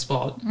people in their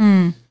spot.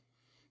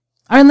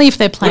 Only if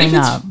they're playing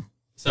up.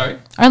 Sorry.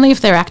 Only if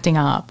they're acting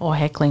up or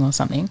heckling or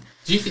something.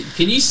 Do you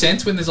can you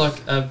sense when there's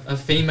like a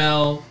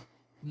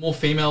more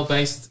female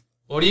based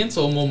audience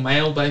or more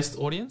male based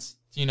audience?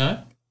 Do you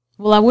know?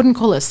 Well, I wouldn't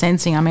call it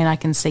sensing. I mean, I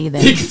can see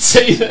them. You can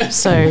see them.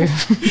 So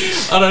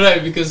I don't know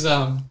because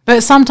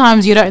but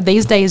sometimes you don't.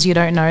 These days you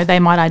don't know. They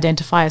might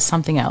identify as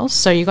something else.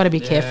 So you got to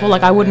be careful.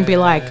 Like I wouldn't be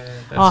like,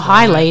 "Oh,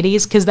 hi,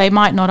 ladies," because they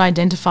might not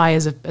identify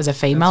as a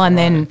female, and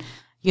then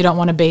you don't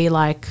want to be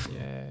like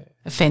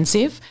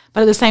offensive.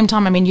 But at the same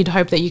time, I mean, you'd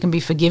hope that you can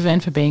be forgiven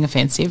for being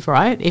offensive,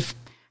 right? If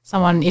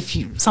someone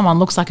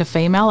looks like a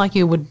female, like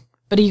you would,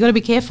 but you got to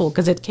be careful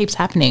because it keeps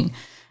happening.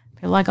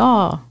 They're like,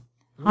 "Oh."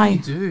 You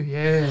do,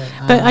 yeah.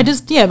 But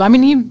I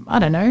mean, I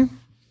don't know.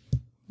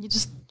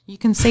 You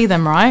can see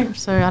them, right?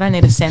 So I don't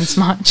need to sense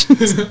much.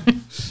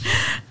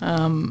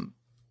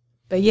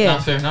 But yeah. No,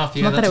 fair enough.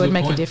 Yeah, not that it would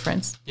make point. a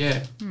difference.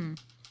 Yeah.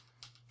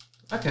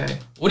 Okay.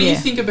 What do you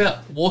think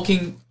about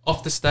walking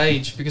off the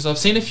stage? Because I've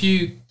seen a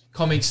few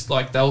comics,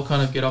 like they'll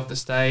kind of get off the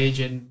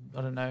stage and,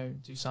 I don't know,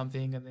 do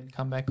something and then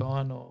come back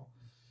on or...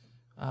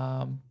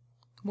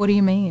 What do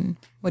you mean?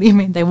 What do you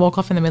mean? They walk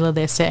off in the middle of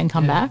their set and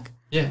come back?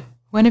 Yeah.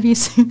 When have you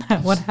seen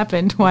that? What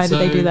happened? Why did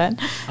they do that?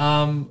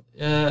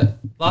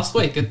 Last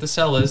week at the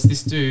Cellars,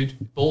 this dude,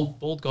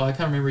 bald guy, I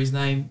can't remember his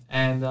name,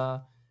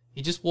 and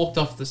he just walked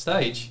off the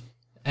stage,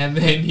 and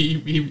then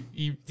he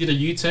did a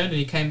U-turn and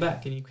he came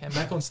back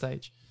on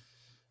stage.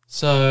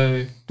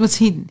 So was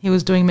he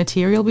was doing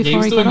material before he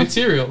was he doing got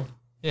material,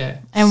 yeah.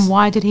 And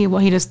why did he? Well,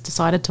 he just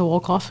decided to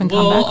walk off and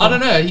come back. Well, I don't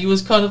know. He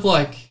was kind of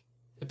like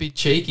a bit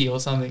cheeky or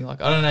something.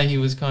 Like I don't know. He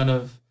was kind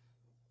of.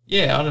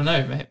 Yeah, I don't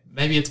know.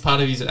 Maybe it's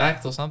part of his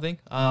act or something.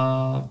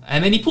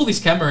 And then he pulled his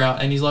camera out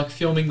and he's like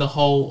filming the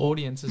whole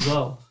audience as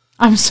well.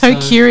 I'm so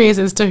curious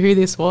as to who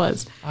this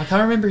was. I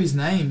can't remember his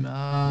name.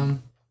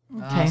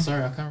 Okay.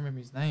 Sorry, I can't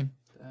remember his name.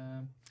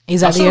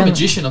 I saw a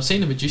magician. I've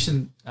seen a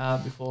magician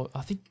before.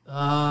 I think.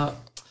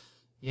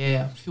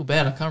 Yeah, I feel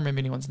bad. I can't remember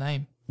anyone's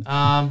name.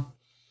 Yeah,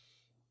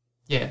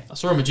 Yeah, I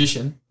saw a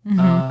magician. Mm-hmm.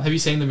 Have you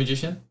seen The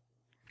Magician?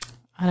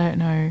 I don't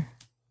know.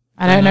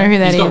 I don't know who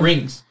that is. He's got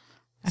rings.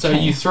 So Okay.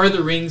 you throw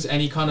the rings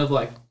and he kind of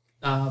like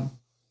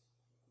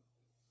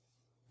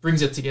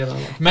brings it together,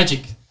 like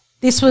magic.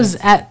 This was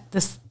at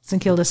the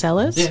St Kilda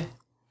Cellars. Yeah.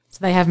 So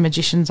they have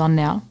magicians on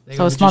now. They So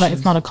got it's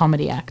magicians. not a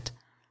comedy act.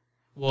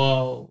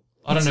 Well,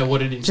 I don't know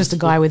what it is. Just a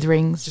guy with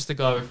rings. Just a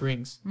guy with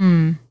rings.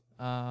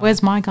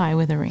 Where's my guy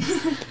with a ring?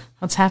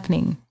 What's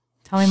happening?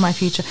 Tell me my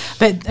future.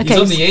 But okay, He's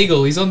on the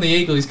eagle. He's on the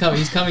eagle. He's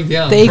coming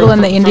down. The eagle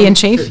and the Indian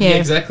chief? Yeah.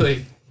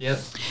 exactly.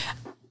 Yep.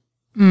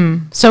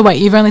 so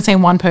wait, you've only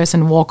seen one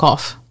person walk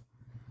off.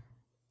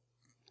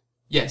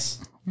 Yes.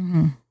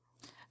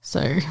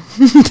 So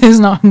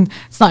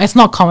it's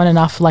not common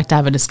enough like to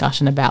have a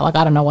discussion about. Like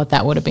I don't know what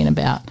that would have been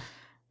about,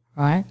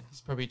 right?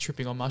 He's probably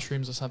tripping on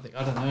mushrooms or something.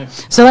 I don't know.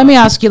 So let me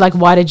ask you, like,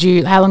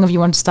 how long have you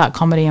wanted to start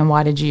comedy, and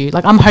why did you,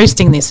 like, I'm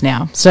hosting this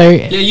now. So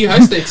Yeah, you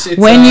host it. It's It's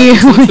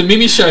the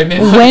Mimi show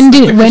now. when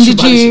It's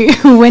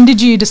the when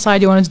did you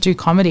decide you wanted to do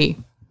comedy?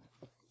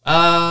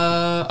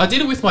 I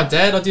did it with my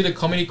dad. I did a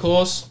comedy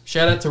course.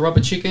 Shout out to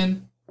Robert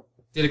Chicken.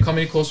 Did a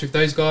comedy course with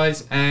those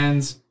guys,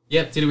 and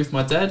did it with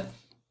my dad.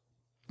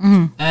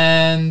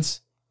 And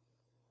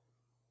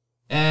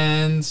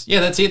yeah,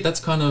 that's it. That's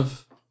kind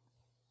of,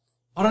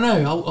 I don't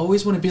know. I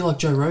always want to be like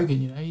Joe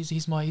Rogan. You know,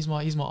 he's my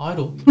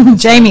idol. You know?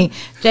 Jamie,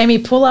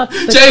 pull up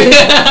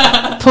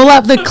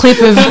the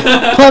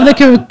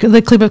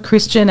clip of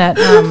Christian at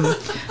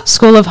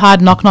School of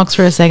Hard Knock Knocks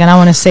for a second. I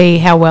want to see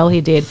how well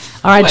he did.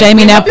 All right, Wait,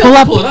 Jamie, we now might be pull able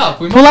to up pull it up.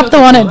 We might pull be up able the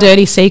to one pull at it up.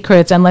 Dirty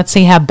Secrets and let's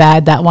see how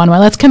bad that one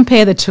went. Let's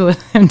compare the two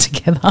of them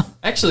together.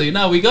 Actually,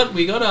 no, we got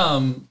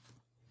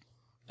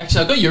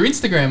Actually, I got your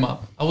Instagram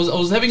up. I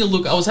was having a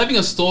look. I was having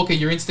a stalk at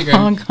your Instagram.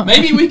 Oh, God.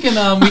 Maybe we can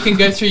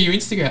go through your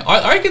Instagram.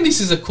 I reckon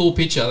this is a cool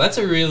picture. That's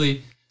a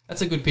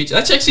good picture.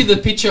 That's actually the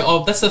picture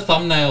that's the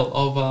thumbnail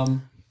of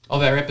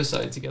our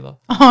episode together.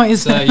 Oh,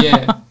 is So it?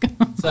 yeah.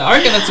 So I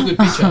reckon that's a good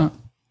picture.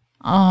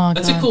 Oh,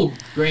 That's God. a cool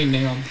green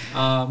neon.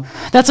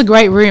 That's a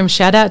great room.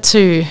 Shout out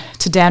to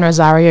Dan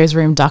Rosario's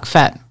room, Duck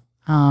Fat,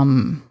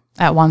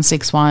 at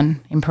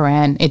 161 in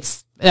Paran.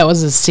 That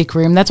was a sick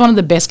room. That's one of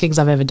the best gigs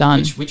I've ever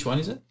done. Which one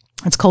is it?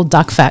 It's called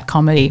Duck Fat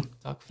Comedy.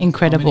 Duck Fat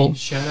Incredible. Comedy.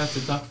 Shout out to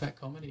Duck Fat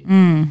Comedy.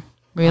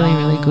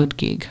 Really good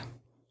gig.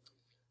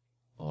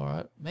 All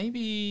right.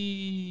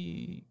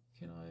 Maybe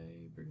can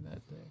I bring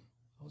that there?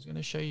 I was going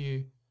to show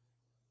you.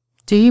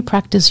 Do you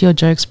practice your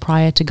jokes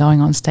prior to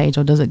going on stage,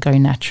 or does it go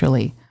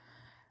naturally?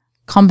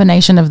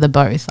 Combination of the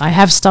both. I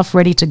have stuff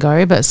ready to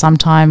go, but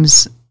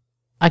sometimes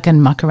I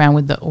can muck around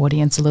with the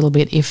audience a little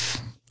bit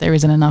if there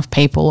isn't enough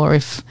people, or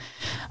if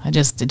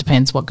it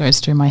depends what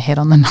goes through my head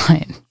on the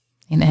night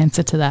in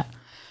answer to that.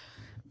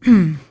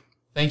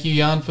 Thank you,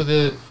 Jan, for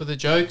the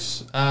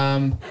jokes. We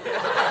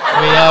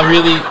are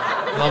really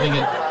loving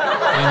it,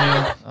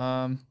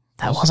 Daniel.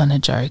 That wasn't a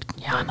joke.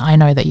 Yeah, I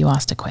know that you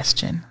asked a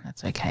question.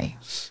 That's okay.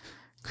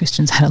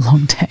 Christian's had a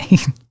long day.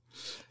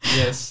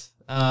 Yes.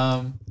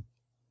 Yeah.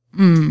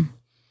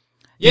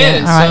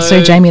 All right,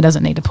 so Jamie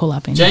doesn't need to pull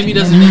up anything. Jamie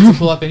doesn't need to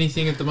pull up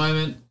anything at the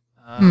moment.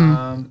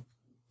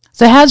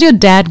 So how's your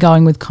dad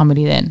going with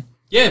comedy then?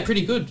 Yeah,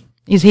 pretty good.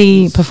 Is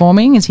he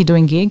performing? Is he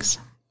doing gigs?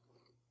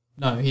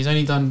 No, he's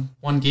only done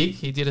one gig.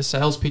 He did a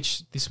sales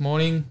pitch this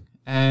morning,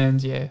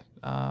 and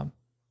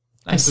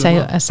A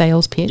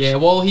sales pitch? Yeah,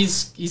 well,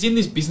 he's in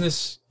this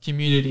business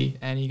community,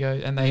 and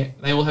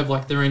they all have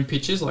like their own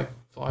pitches, like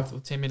 5 or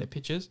 10 minute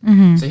pitches.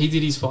 Mm-hmm. So he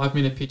did his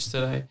 5-minute pitch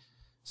today.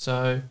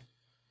 So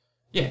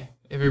yeah,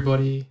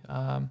 everybody.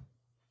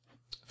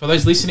 For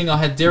those listening, I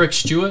had Derek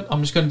Stewart.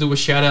 I'm just going to do a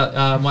shout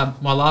out.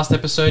 My last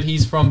episode,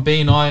 he's from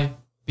B&I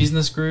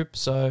Business Group.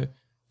 So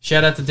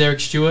shout out to Derek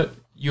Stewart.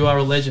 You are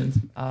a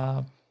legend.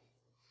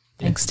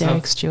 Thanks,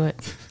 Derek Stewart.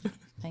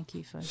 Thank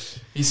you for.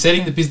 He's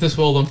setting the business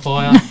world on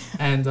fire,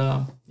 and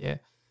yeah.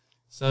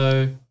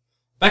 So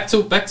back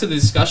to the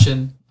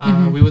discussion.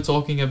 We were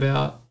talking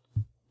about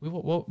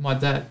my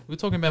dad. We were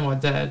talking about my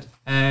dad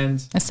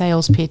and A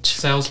sales pitch.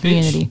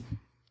 Community. Pitch.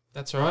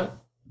 That's right.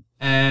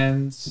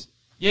 And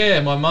yeah,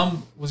 my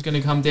mum was going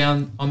to come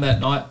down on that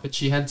night, but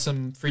she had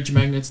some fridge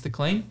magnets to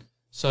clean,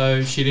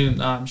 so she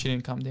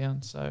didn't come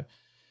down. So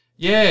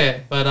yeah,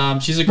 but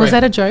she's a great. Was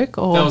that a joke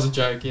or? That was a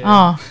joke. Yeah.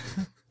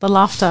 Oh, the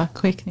laughter!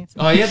 Quick.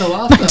 Oh yeah, the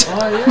laughter.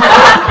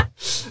 Oh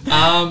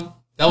yeah.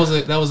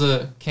 That was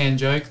a canned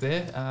joke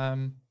there.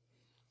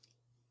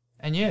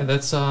 And yeah,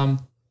 that's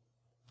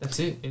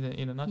it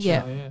in a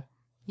nutshell. Yeah.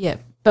 Yeah,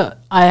 but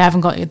I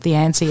haven't got the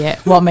answer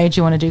yet. What made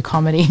you want to do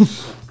comedy?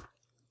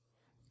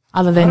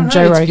 Other than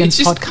Joe Rogan's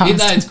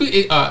podcast. It's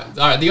good. All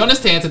right. The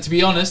honest answer, to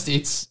be honest,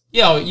 it's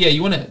yeah.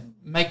 You want to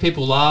make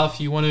people laugh.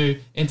 You want to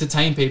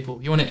entertain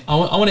people. I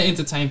want to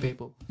entertain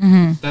people.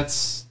 Mm-hmm.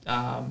 That's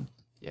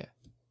yeah.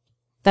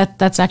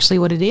 That's actually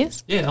what it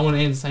is. Yeah, I want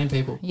to entertain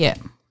people. Yeah,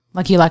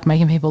 like you like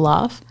making people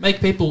laugh.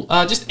 Make people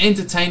just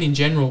entertain in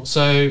general.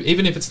 So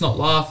even if it's not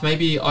laugh,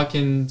 maybe I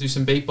can do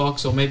some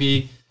beatbox or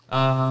maybe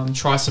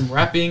try some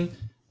rapping.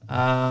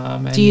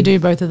 Do you do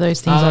both of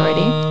those things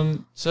already?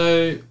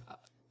 So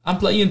I'm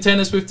playing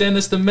tennis with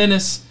Dennis the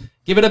Menace,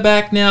 give it a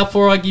back now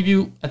before I give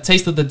you a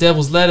taste of the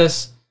devil's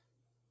lettuce.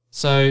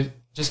 So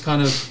just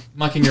kind of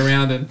mucking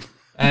around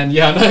and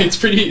yeah, no, it's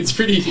pretty.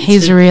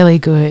 He's really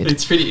good.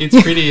 It's pretty. It's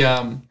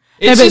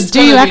No, but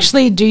do you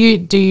actually do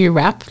you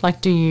rap?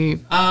 Like, do you?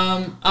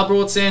 I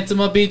brought sand to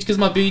my beach because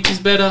my beach is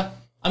better.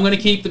 I'm gonna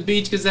keep the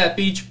beach because that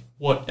beach,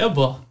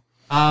 whatever.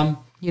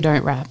 You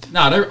don't rap.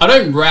 No, I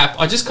don't rap.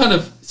 I just kind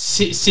of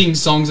sing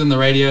songs on the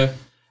radio,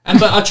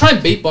 but I try and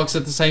beatbox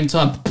at the same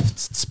time.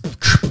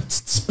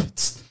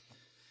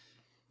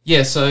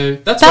 Yeah, so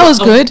that was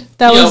good.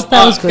 That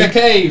was good.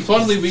 Okay,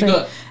 finally we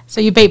got. So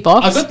you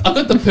beatbox. I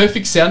got the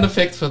perfect sound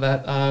effect for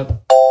that.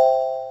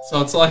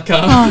 So it's like,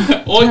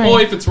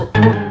 or if it's,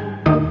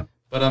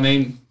 but I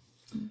mean,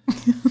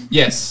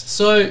 yes.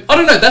 So I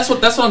don't know. That's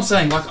what I'm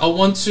saying. Like I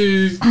want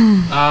to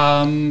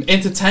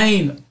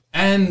entertain,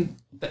 and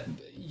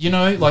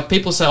like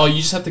people say, oh,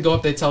 you just have to go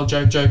up there, tell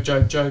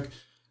joke.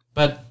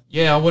 But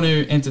yeah, I want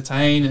to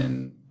entertain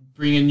and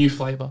bring a new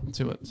flavor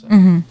to it. So,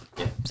 yeah.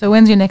 So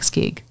when's your next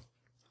gig?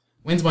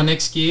 When's my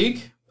next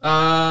gig?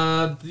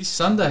 This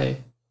Sunday.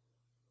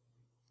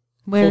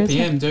 Where 4 is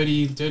p.m. it?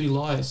 Dirty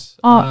Lies.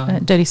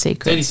 Dirty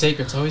Secrets. Dirty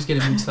Secrets. I always get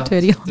it mixed up.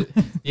 Dirty.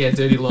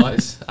 Dirty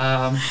Lies.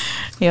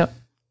 Yep.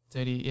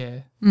 Dirty.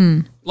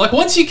 Yeah. Like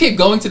once you keep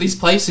going to these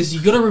places,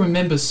 you got to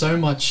remember so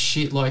much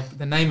shit. Like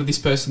the name of this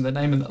person, the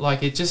name of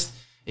like it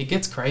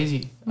gets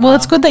crazy. Well,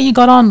 it's good that you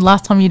got on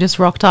last time. You just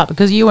rocked up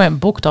because you weren't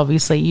booked.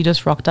 Obviously, you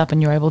just rocked up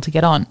and you were able to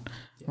get on,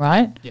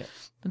 right? Yeah.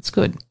 That's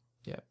good.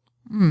 Yeah.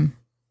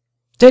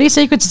 Dirty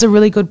Secrets is a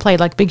really good play.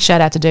 Like, big shout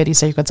out to Dirty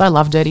Secrets. I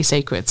love Dirty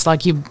Secrets.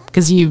 Like,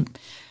 because you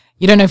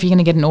don't know if you're going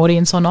to get an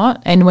audience or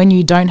not. And when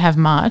you don't have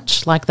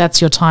much, like,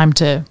 that's your time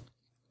to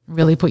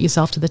really put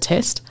yourself to the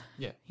test.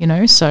 Yeah.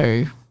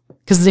 So,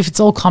 because if it's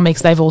all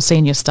comics, they've all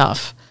seen your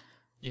stuff.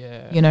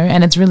 Yeah.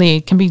 And it's really,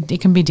 it can be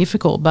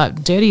difficult.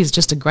 But Dirty is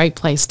just a great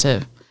place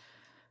to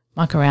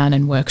muck around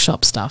and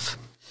workshop stuff.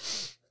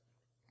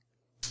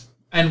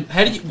 And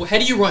how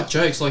do you write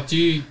jokes? Like, do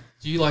you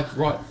like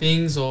write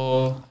things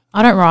or?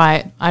 I don't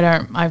write.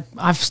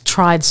 I've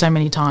tried so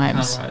many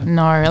times. Right.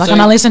 No, like,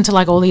 and I listen to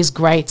like all these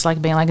greats,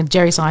 like being like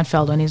Jerry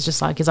Seinfeld, and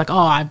he's like,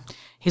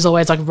 he's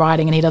always like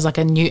writing, and he does like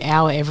a new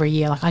hour every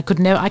year. Like I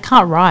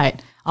can't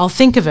write. I'll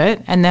think of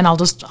it, and then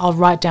I'll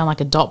write down like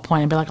a dot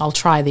point and be like, I'll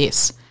try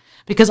this,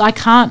 because I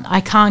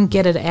can't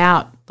get it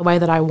out the way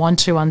that I want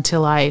to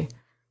until I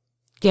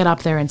get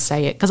up there and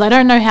say it, because I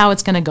don't know how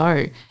it's going to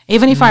go.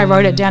 Even if I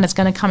wrote it down, it's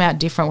going to come out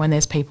different when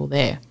there's people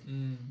there.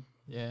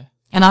 Yeah.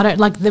 And I don't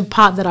like the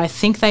part that I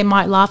think they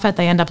might laugh at,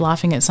 they end up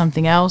laughing at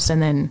something else,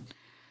 and then,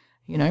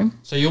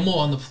 So you're more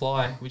on the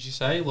fly, would you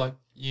say? Like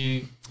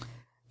you?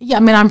 Yeah, I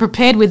mean, I'm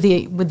prepared with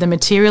the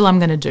material I'm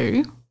going to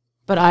do,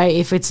 but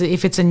if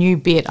it's a new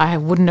bit,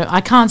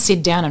 I can't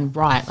sit down and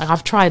write. Like,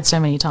 I've tried so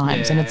many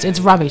times, and it's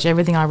rubbish.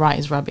 Everything I write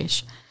is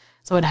rubbish,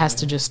 so it has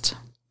to just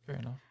fair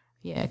enough.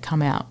 Yeah,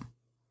 come out.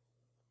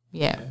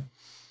 Yeah.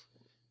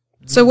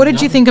 So what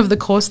did you think of the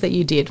course that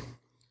you did?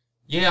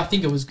 Yeah, I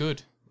think it was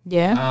good.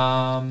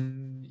 Yeah.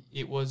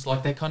 It was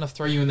like they kind of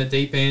throw you in the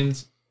deep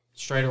end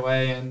straight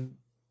away, and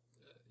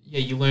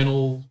you learn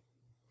all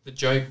the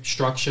joke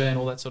structure and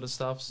all that sort of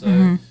stuff. So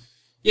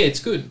yeah,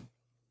 it's good.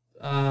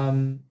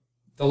 The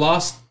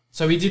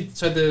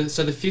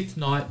fifth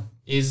night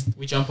is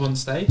we jump on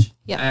stage.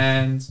 Yeah.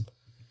 And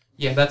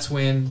that's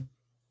when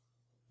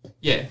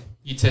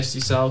you test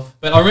yourself.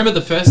 But I remember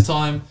the first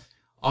time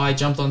I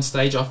jumped on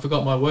stage, I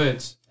forgot my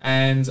words,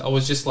 and I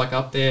was just like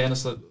up there, and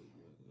it's like,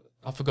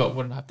 I forgot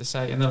what I have to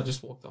say, and then I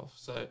just walked off.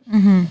 So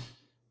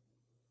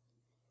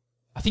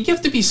I think you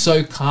have to be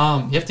so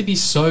calm. You have to be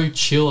so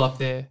chill up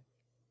there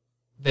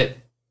that,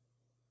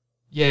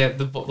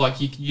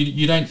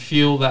 you don't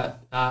feel that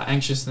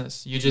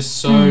anxiousness. You're just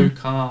so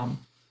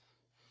calm.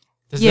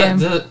 Do you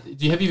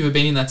have you ever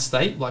been in that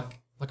state, like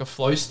a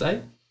flow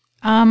state?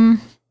 I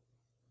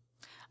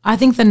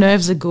think the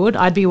nerves are good.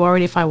 I'd be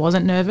worried if I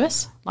wasn't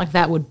nervous. Like,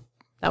 that would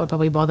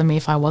probably bother me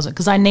if I wasn't,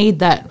 because I need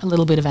that a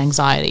little bit of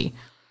anxiety.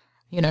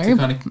 To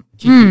kind of kick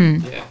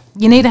you. Yeah.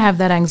 You need to have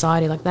that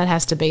anxiety, like that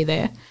has to be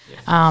there. Yeah.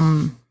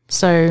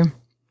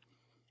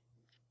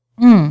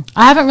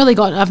 I haven't really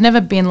I've never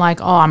been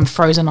like, oh, I'm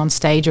frozen on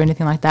stage or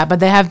anything like that, but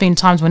there have been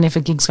times when if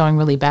a gig's going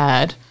really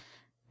bad,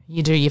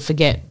 you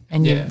forget,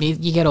 and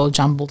you get all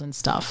jumbled and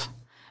stuff.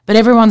 But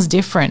everyone's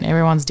different.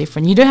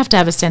 You do have to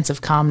have a sense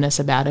of calmness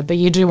about it, but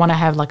you do want to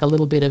have like a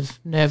little bit of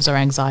nerves or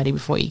anxiety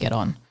before you get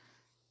on.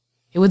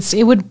 It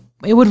would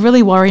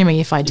really worry me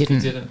if I didn't.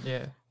 If you didn't,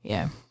 yeah.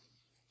 Yeah.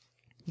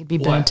 You'd be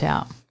burnt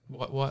out.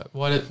 Why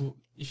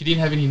if you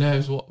didn't have any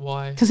nerves,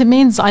 why? Because it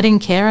means I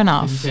didn't care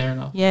enough.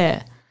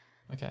 Yeah.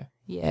 Okay.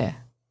 Yeah.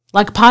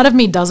 Like, part of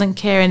me doesn't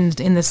care in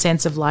the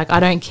sense of, like, I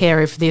don't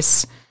care if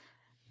this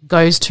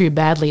goes too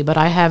badly, but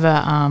I have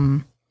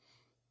a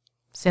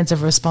sense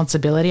of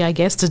responsibility, I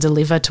guess, to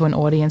deliver to an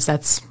audience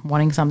that's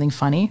wanting something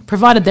funny,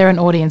 provided they're an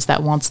audience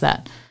that wants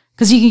that.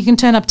 Because you can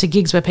turn up to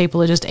gigs where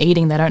people are just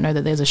eating, they don't know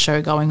that there's a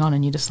show going on,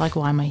 and you're just like,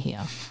 why am I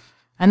here?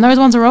 And those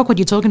ones are awkward.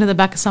 You're talking to the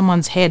back of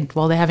someone's head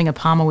while they're having a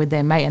Palmer with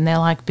their mate, and they're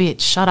like,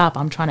 bitch, shut up,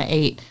 I'm trying to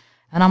eat.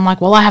 And I'm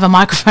like, well, I have a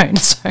microphone,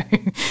 so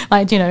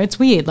like, it's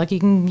weird. Like you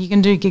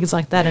can do gigs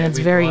like that, and it's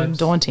very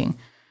daunting.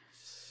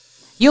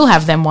 You'll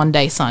have them one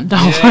day, son.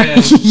 Don't worry,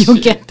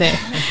 you'll get there.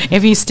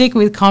 If you stick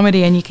with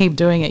comedy and you keep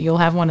doing it, you'll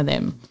have one of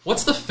them.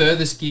 What's the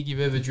furthest gig you've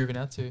ever driven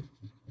out to?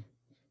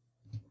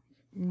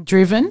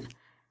 Driven?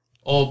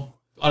 Or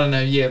I don't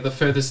know. Yeah, the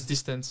furthest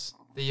distance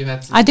that you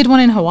had to. I did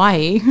one in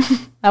Hawaii.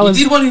 You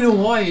did one in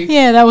Hawaii.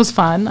 Yeah, that was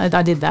fun.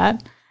 I did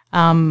that.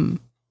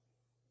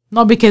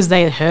 Not because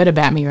they had heard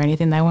about me or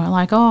anything. They weren't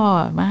like,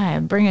 oh,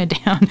 man, bring her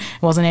down.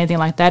 It wasn't anything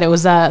like that. It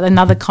was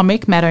another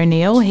comic, Matt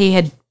O'Neill. He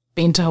had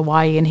been to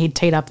Hawaii and he'd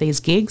teed up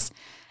these gigs.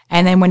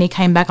 And then when he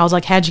came back, I was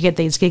like, how'd you get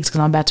these gigs? Because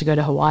I'm about to go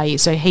to Hawaii.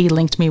 So he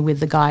linked me with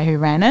the guy who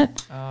ran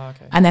it. Oh,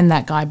 okay. And then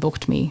that guy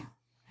booked me.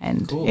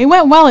 And cool. It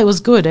went well. It was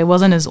good. It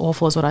wasn't as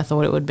awful as what I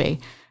thought it would be.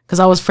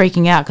 Because I was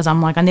freaking out because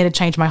I'm like, I need to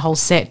change my whole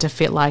set to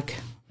fit like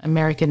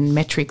American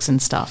metrics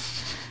and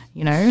stuff.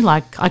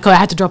 Like I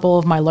had to drop all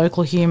of my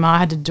local humour. I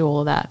had to do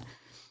all of that.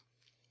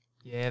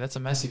 Yeah, that's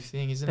a massive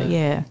thing, isn't it?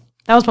 Yeah,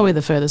 that was probably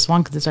the furthest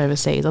one because it's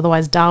overseas.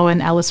 Otherwise,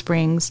 Darwin, Alice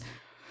Springs,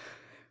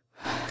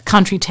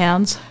 country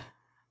towns.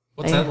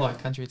 What's that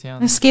like, country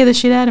towns? They scare the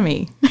shit out of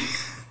me.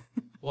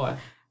 Why?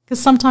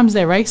 Because sometimes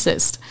they're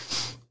racist.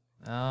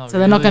 Oh, so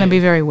they're not going to be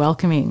very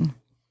welcoming.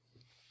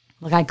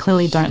 Like I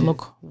clearly don't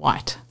look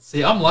white.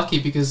 See, I'm lucky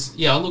because,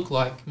 I look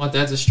like my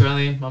dad's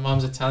Australian, my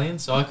mum's Italian,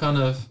 so I kind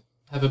of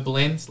have a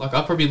blend. Like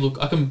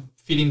I can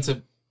fit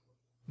into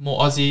more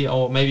Aussie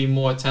or maybe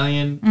more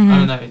Italian. Mm-hmm. I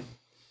don't know.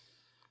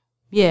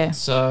 Yeah.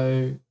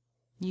 So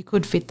you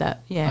could fit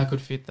that. Yeah. I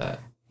could fit that.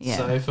 Yeah.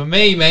 So for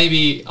me,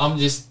 maybe I'm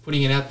just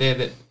putting it out there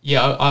that,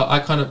 I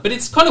kind of, but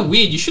it's kind of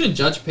weird. You shouldn't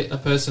judge a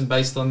person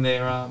based on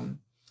their,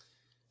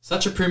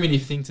 such a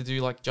primitive thing to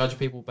do, like judge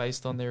people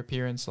based on their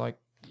appearance. Like,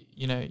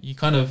 you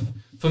kind of,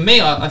 for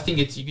me, I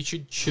think you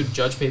should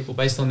judge people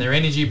based on their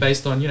energy,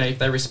 based on, if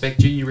they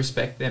respect you, you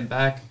respect them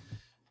back.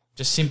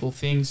 Just simple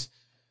things.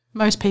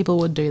 Most people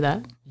would do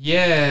that.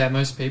 Yeah,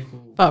 most people.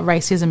 But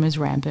racism is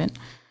rampant.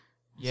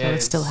 Yeah, so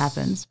it still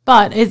happens.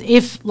 But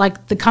if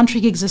like the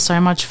country gigs are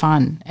so much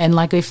fun, and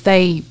like if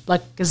they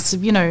like, because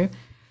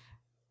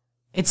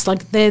it's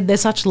like they're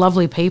such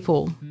lovely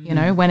people,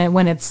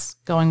 when it's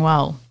going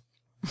well.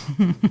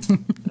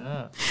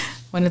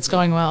 When it's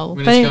going well,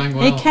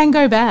 it can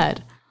go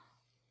bad.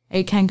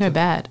 It can go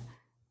bad,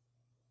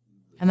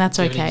 and that's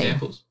do you have any okay.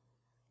 examples?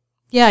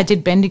 Yeah, I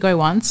did Bendigo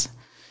once.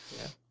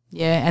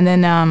 Yeah, and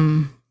then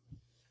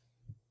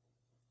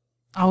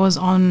I was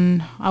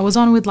on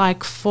with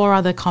like 4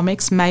 other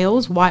comics,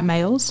 white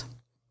males,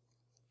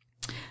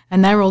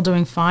 and they were all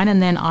doing fine.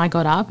 And then I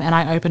got up and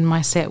I opened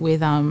my set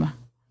with I'm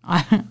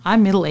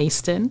Middle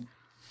Eastern,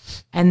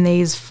 and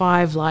these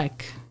 5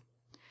 like,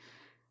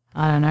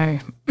 I don't know,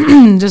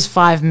 just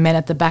 5 men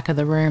at the back of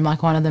the room.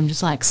 Like one of them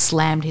just like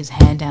slammed his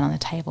hand down on the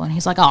table, and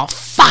he's like, "Oh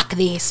fuck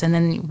this!" and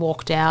then he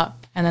walked out,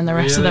 and then the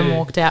rest of them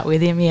walked out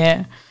with him.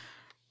 Yeah.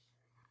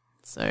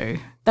 So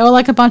they were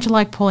like a bunch of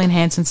like Pauline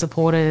Hanson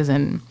supporters,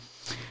 and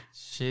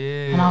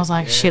I was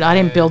like, shit, I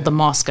didn't build the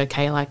mosque,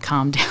 okay? Like,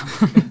 calm down.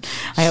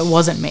 Like, it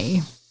wasn't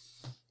me.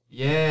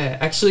 Yeah,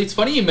 actually, it's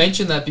funny you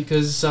mentioned that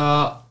because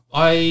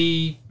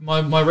my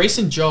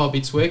recent job,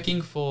 it's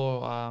working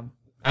for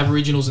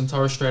Aboriginals and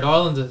Torres Strait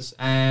Islanders,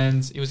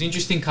 and it was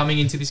interesting coming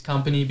into this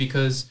company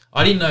because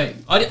I didn't know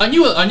I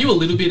knew a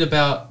little bit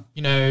about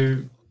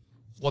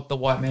what the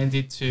white man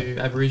did to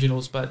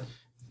Aboriginals, but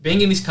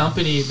being in this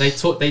company, they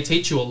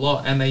teach you a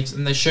lot, and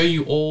they show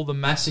you all the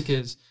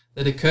massacres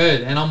that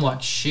occurred, and I'm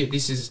like, shit,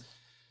 it's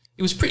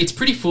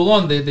pretty full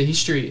on the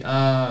history,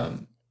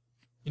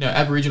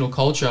 Aboriginal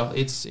culture.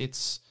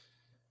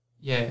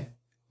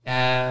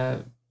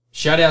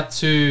 Shout out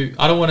to,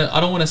 I don't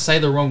want to say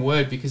the wrong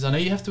word because I know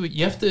you have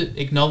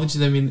to acknowledge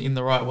them in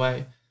the right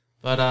way,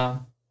 but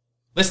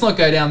let's not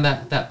go down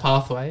that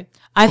pathway.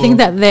 I think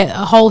that the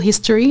whole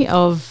history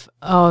of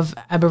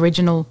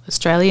Aboriginal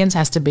Australians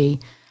has to be.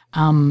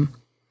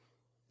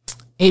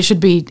 It should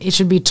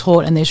be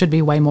taught, and there should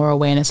be way more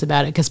awareness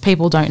about it because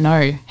people don't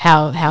know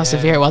how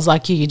severe it was.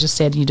 Like you just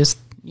said, I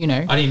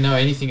didn't know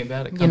anything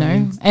about it.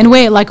 And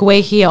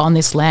we're here on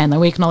this land, and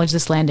we acknowledge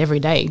this land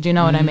every day. Do you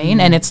know what I mean?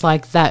 And it's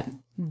like that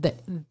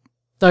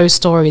those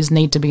stories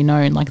need to be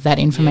known. Like that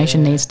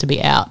information needs to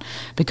be out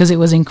because it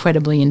was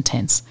incredibly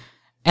intense,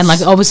 and like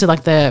obviously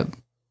like the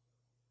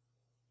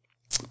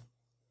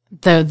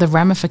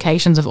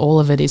ramifications of all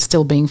of it is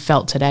still being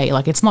felt today.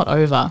 Like it's not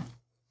over.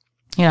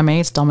 You know what I mean?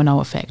 It's domino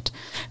effect.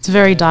 It's a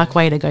very dark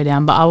way to go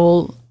down. But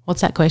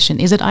what's that question?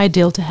 Is it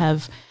ideal to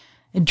have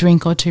a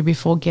drink or 2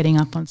 before getting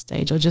up on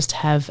stage or just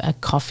have a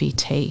coffee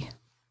tea?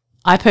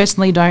 I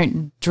personally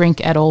don't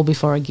drink at all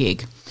before a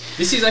gig.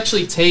 This is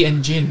actually tea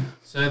and gin.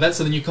 So that's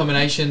the new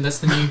combination. That's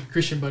the new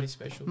Christian Buddy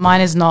special.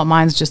 Mine is not.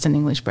 Mine's just an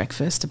English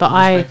breakfast. But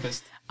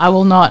breakfast. I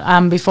will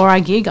not. Before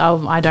I gig, I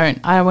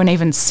won't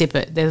even sip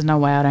it. There's no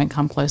way I don't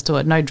come close to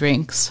it. No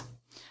drinks.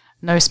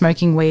 No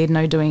smoking weed,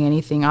 no doing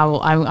anything.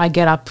 I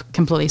get up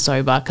completely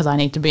sober because I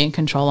need to be in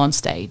control on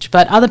stage.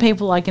 But other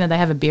people, like, they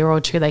have a beer or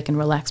 2, they can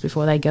relax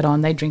before they get on.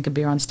 They drink a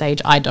beer on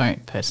stage. I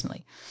don't,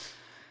 personally.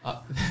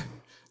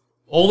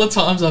 all the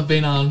times I've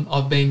been on,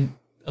 I've been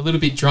a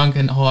little bit drunk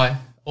and high.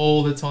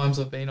 All the times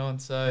I've been on,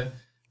 so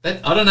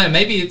that I don't know.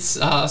 Maybe it's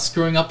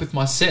screwing up with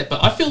my set,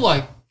 but I feel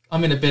like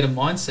I'm in a better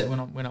mindset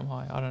when I'm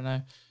high. I don't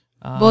know.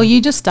 Well,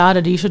 you just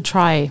started. You should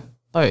try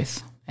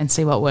both and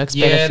see what works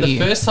better for you. Yeah,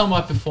 the first time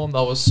I performed,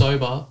 I was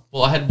sober.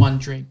 Well, I had one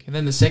drink, and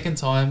then the second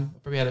time, I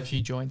probably had a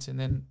few joints and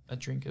then a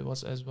drink it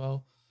was as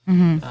well.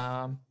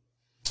 Mm-hmm.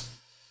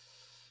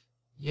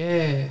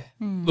 Yeah.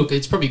 Look,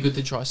 it's probably good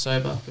to try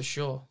sober for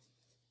sure.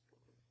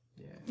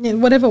 Yeah,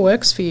 whatever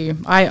works for you.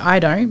 I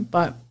don't,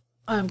 but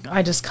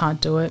I just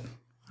can't do it.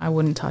 I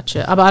wouldn't touch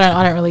it. But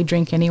I don't really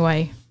drink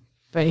anyway.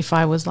 But if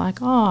I was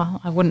like, I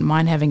wouldn't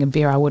mind having a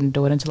beer, I wouldn't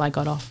do it until I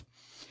got off.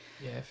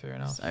 Yeah, fair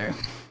enough. So,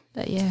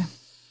 but yeah.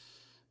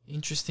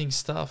 Interesting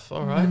stuff.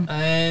 All right.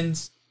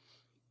 And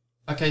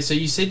okay, so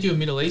you said you were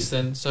Middle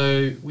Eastern.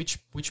 So which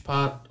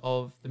part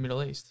of the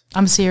Middle East?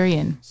 I'm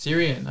Syrian.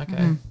 Syrian. Okay.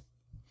 Mm-hmm.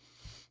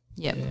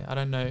 Yep. Yeah, I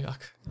don't know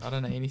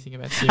anything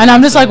about Syria. And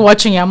I'm just like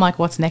watching you. I'm like,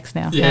 what's next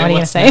now? Yeah, what are you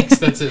going to say? Next?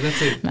 That's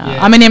it. No,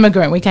 yeah. I'm an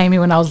immigrant. We came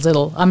here when I was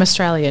little. I'm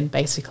Australian,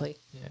 basically.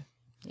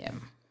 Yeah.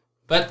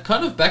 But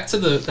kind of back to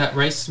that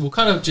race, we'll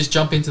kind of just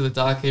jump into the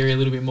dark area a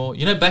little bit more.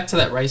 You know, back to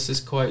that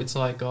racist quote, it's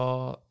like,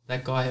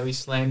 that guy, how he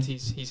slammed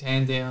his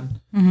hand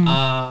down.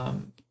 Mm-hmm.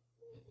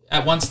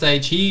 At one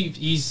stage,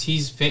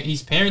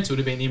 his parents would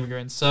have been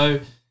immigrants. So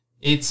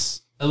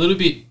it's a little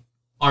bit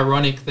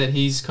ironic that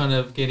he's kind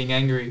of getting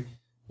angry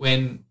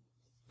when,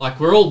 like,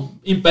 we're all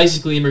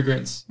basically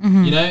immigrants,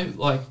 you know?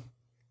 Like,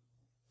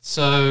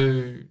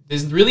 so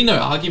there's really no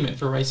argument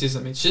for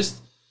racism. It's just,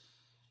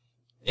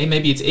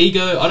 maybe it's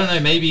ego. I don't know.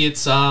 Maybe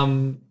it's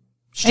stupidity.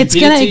 It's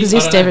going to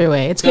exist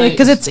everywhere. It's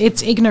because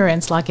it's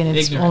ignorance, like in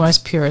its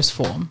almost purest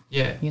form.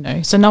 Yeah. You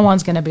know, so no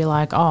one's going to be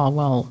like, oh,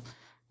 well,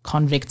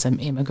 convicts and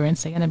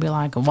immigrants. They're going to be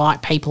like,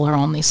 white people are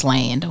on this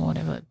land or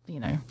whatever, you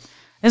know.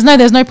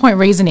 There's no point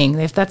reasoning.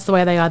 If that's the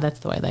way they are,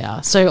 that's the way they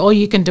are. So all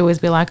you can do is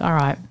be like, all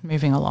right,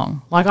 moving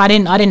along. Like I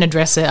didn't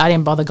address it. I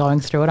didn't bother going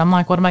through it. I'm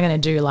like, what am I going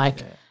to do?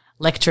 Like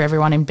lecture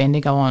everyone in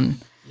Bendigo on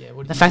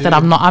the fact that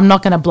I'm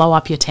not going to blow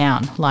up your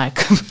town. Like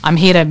I'm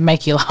here to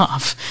make you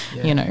laugh,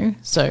 you know.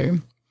 So,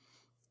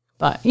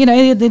 but you know,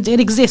 it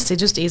exists. It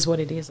just is what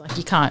it is. Like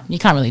you can't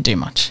really do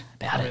much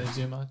about it. Really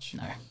do much.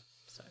 No.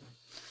 So,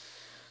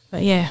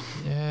 but yeah.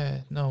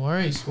 Yeah, no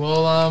worries.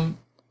 Well,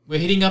 we're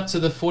hitting up to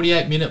the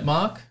 48-minute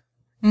mark.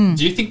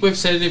 Do you think we've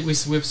said it?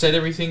 We've said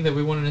everything that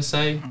we wanted to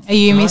say. Are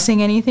you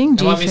missing anything?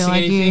 Am I missing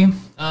anything?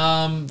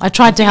 I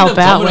tried to help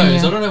out. I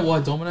don't know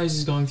why Domino's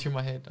is going through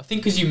my head. I think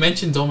because you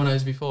mentioned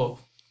Domino's before.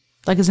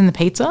 Like it's in the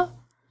pizza?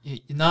 Yeah,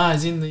 no,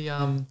 it's in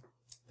the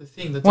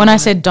thing. When I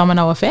said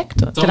domino effect,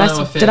 did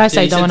I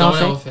say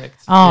domino effect?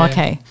 Oh, yeah.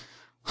 Okay.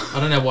 I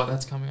don't know why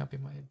that's coming up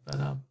in my head,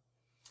 but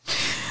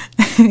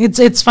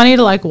it's funny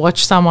to like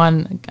watch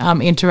someone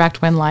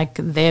interact when like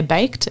they're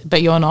baked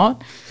but you're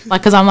not,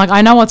 like, because I'm like,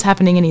 I know what's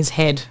happening in his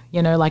head,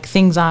 you know, like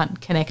things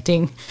aren't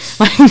connecting,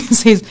 like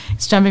he's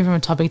jumping from a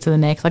topic to the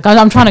next, like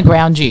I'm trying to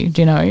ground you,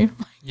 do you know?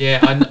 Yeah,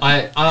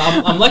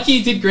 I'm lucky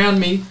you did ground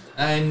me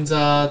and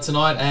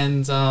tonight,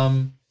 and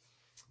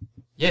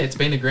yeah, it's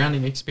been a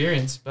grounding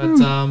experience, but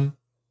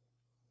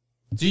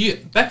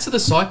back to the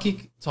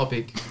psychic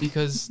topic,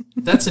 because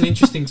that's an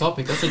interesting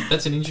topic.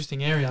 That's an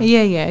interesting area.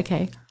 Yeah,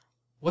 okay.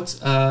 What's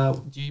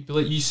do you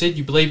believe? You said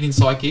you believed in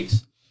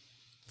psychics.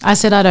 I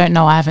said I don't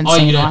know. I haven't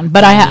seen one,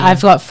 but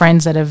I've got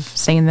friends that have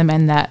seen them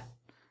and that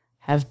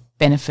have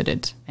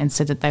benefited and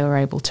said that they were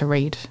able to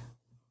read.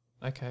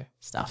 Okay.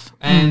 Stuff.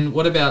 And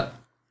what about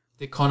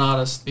the con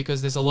artists?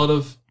 Because there's a lot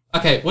of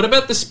what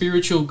about the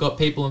spiritual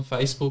people on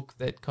Facebook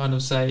that kind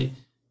of say,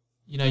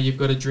 you know, you've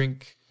got to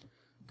drink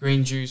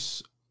green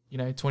juice, you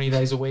know, 20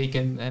 days a week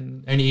and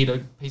only eat a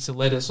piece of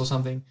lettuce or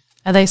something.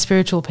 Are they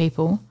spiritual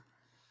people?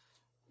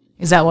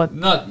 Is that what?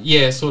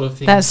 Sort of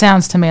thing. That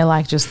sounds to me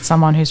like just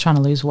someone who's trying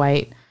to lose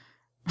weight.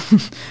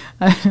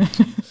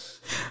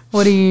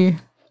 What do you?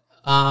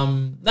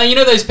 No, you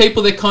know those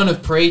people that kind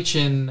of preach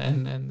and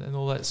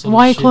all that sort of shit.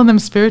 Why are you calling them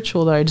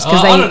spiritual though? Just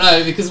because I don't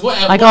know, because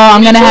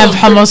I'm going to have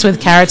hummus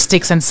with carrot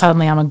sticks and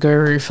suddenly I'm a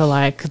guru for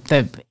like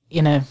the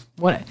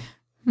what?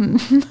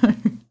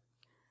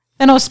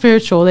 They're not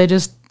spiritual. They're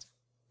just,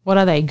 what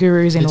are they?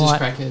 Gurus in what?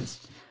 They're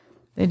just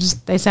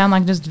crackheads. They sound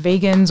like just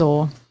vegans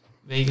or.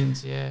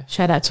 Vegans, yeah.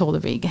 Shout out to all the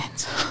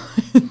vegans.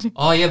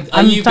 Oh yeah,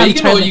 are you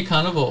vegan or are you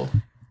carnivore?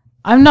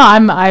 I'm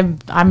not.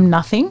 I'm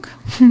nothing.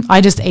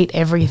 I just eat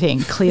everything.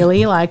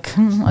 Clearly, like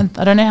I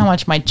don't know how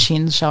much my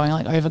chin's showing,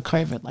 like over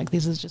COVID. Like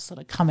this has just sort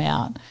of come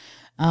out.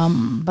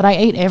 But I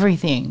eat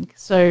everything.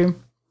 So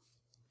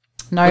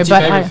no. What's your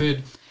favorite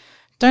food?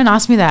 Don't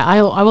ask me that.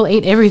 I will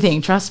eat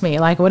everything. Trust me.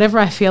 Like whatever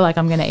I feel like,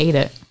 I'm going to eat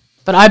it.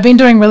 But I've been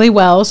doing really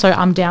well, so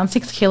I'm down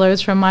 6 kilos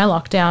from my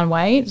lockdown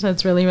weight, so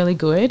it's really, really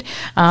good.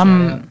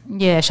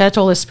 Shout out to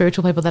all the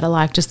spiritual people that are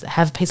like, just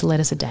have a piece of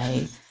lettuce a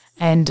day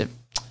and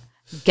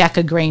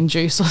Gakka green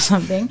juice or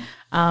something.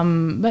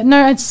 But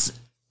no,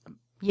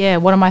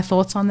 what are my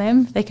thoughts on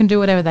them? They can do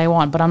whatever they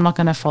want, but I'm not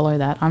going to follow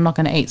that. I'm not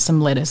going to eat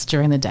some lettuce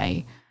during the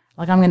day.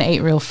 Like I'm going to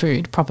eat real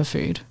food, proper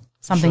food,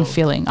 something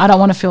filling. I don't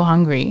want to feel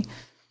hungry.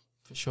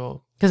 For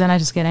sure. because then I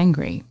just get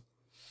angry.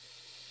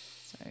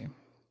 So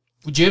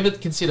Would you ever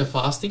consider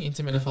fasting,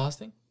 intermittent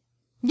fasting?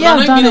 yeah, I I've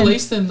know done Middle it.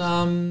 Eastern,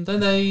 don't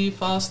they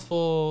fast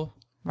for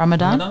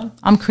Ramadan. Ramadan?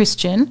 I'm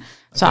Christian,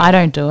 so Okay. I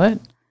don't do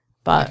it.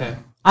 But Okay.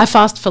 I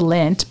fast for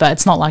Lent, but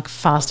it's not like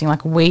fasting.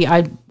 Like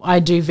I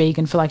do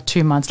vegan for like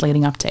 2 months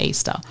leading up to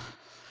Easter.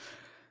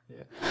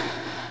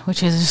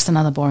 Which is just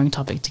another boring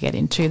topic to get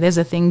into. There's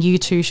a thing you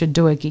two should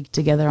do a gig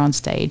together on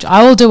stage.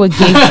 I will do a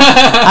gig.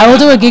 I will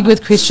do a gig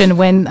with Christian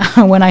when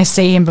I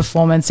see him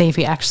perform and see if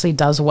he actually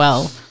does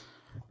well.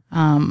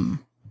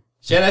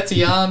 Shout out to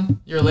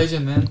Jan. You're a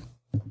legend, man.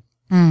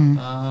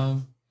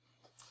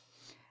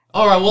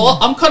 All right, well,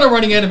 I'm kind of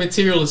running out of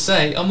material to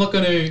say. I'm not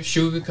going to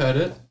sugarcoat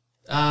it.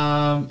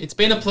 It's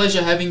been a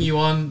pleasure having you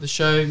on the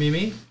show,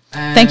 Mimi.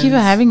 And Thank you for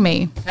having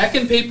me. How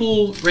can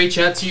people reach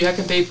out to you? How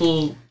can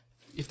people,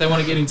 if they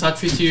want to get in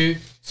touch with you,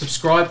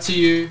 subscribe to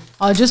you?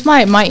 Oh, just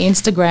my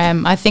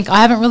Instagram. I think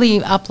I haven't really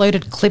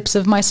uploaded clips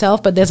of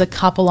myself, but there's a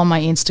couple on my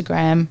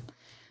Instagram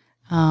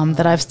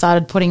that I've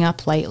started putting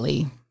up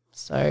lately.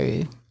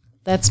 So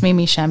that's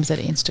Mimi Shams at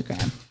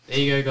Instagram. There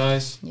you go,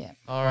 guys. Yeah.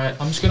 All right,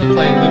 I'm just going to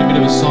play a little bit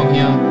of a song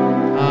here.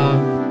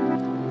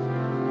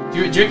 Do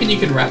you reckon you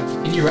can rap?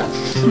 Can you rap?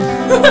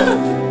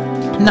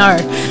 No,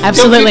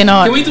 absolutely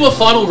not. Can we do a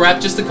final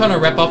rap just to kind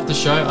of wrap up the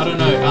show? I don't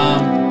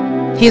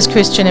know. Here's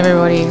Christian,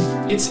 everybody.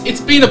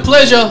 It's been a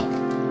pleasure.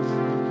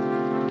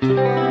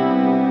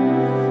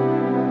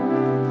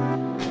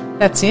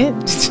 That's it.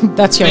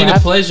 That's your Been a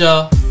rap.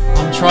 pleasure.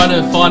 I'm trying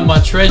to find my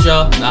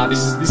treasure. Nah, this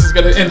is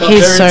going to end up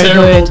He's very so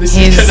terrible. good. This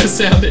is going to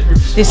sound.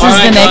 This is All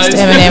right, the next guys.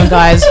 Eminem,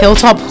 guys.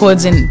 Hilltop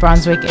Hoods in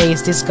Brunswick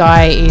East. This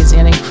guy is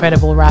an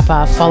incredible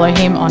rapper. Follow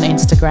him on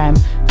Instagram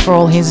for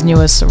all his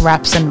newest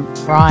raps and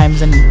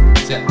rhymes. And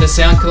The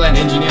SoundCloud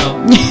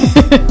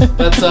engineer.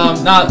 But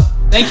nah,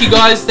 thank you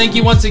guys. Thank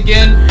you once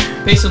again.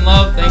 Peace and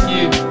love. Thank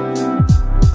you.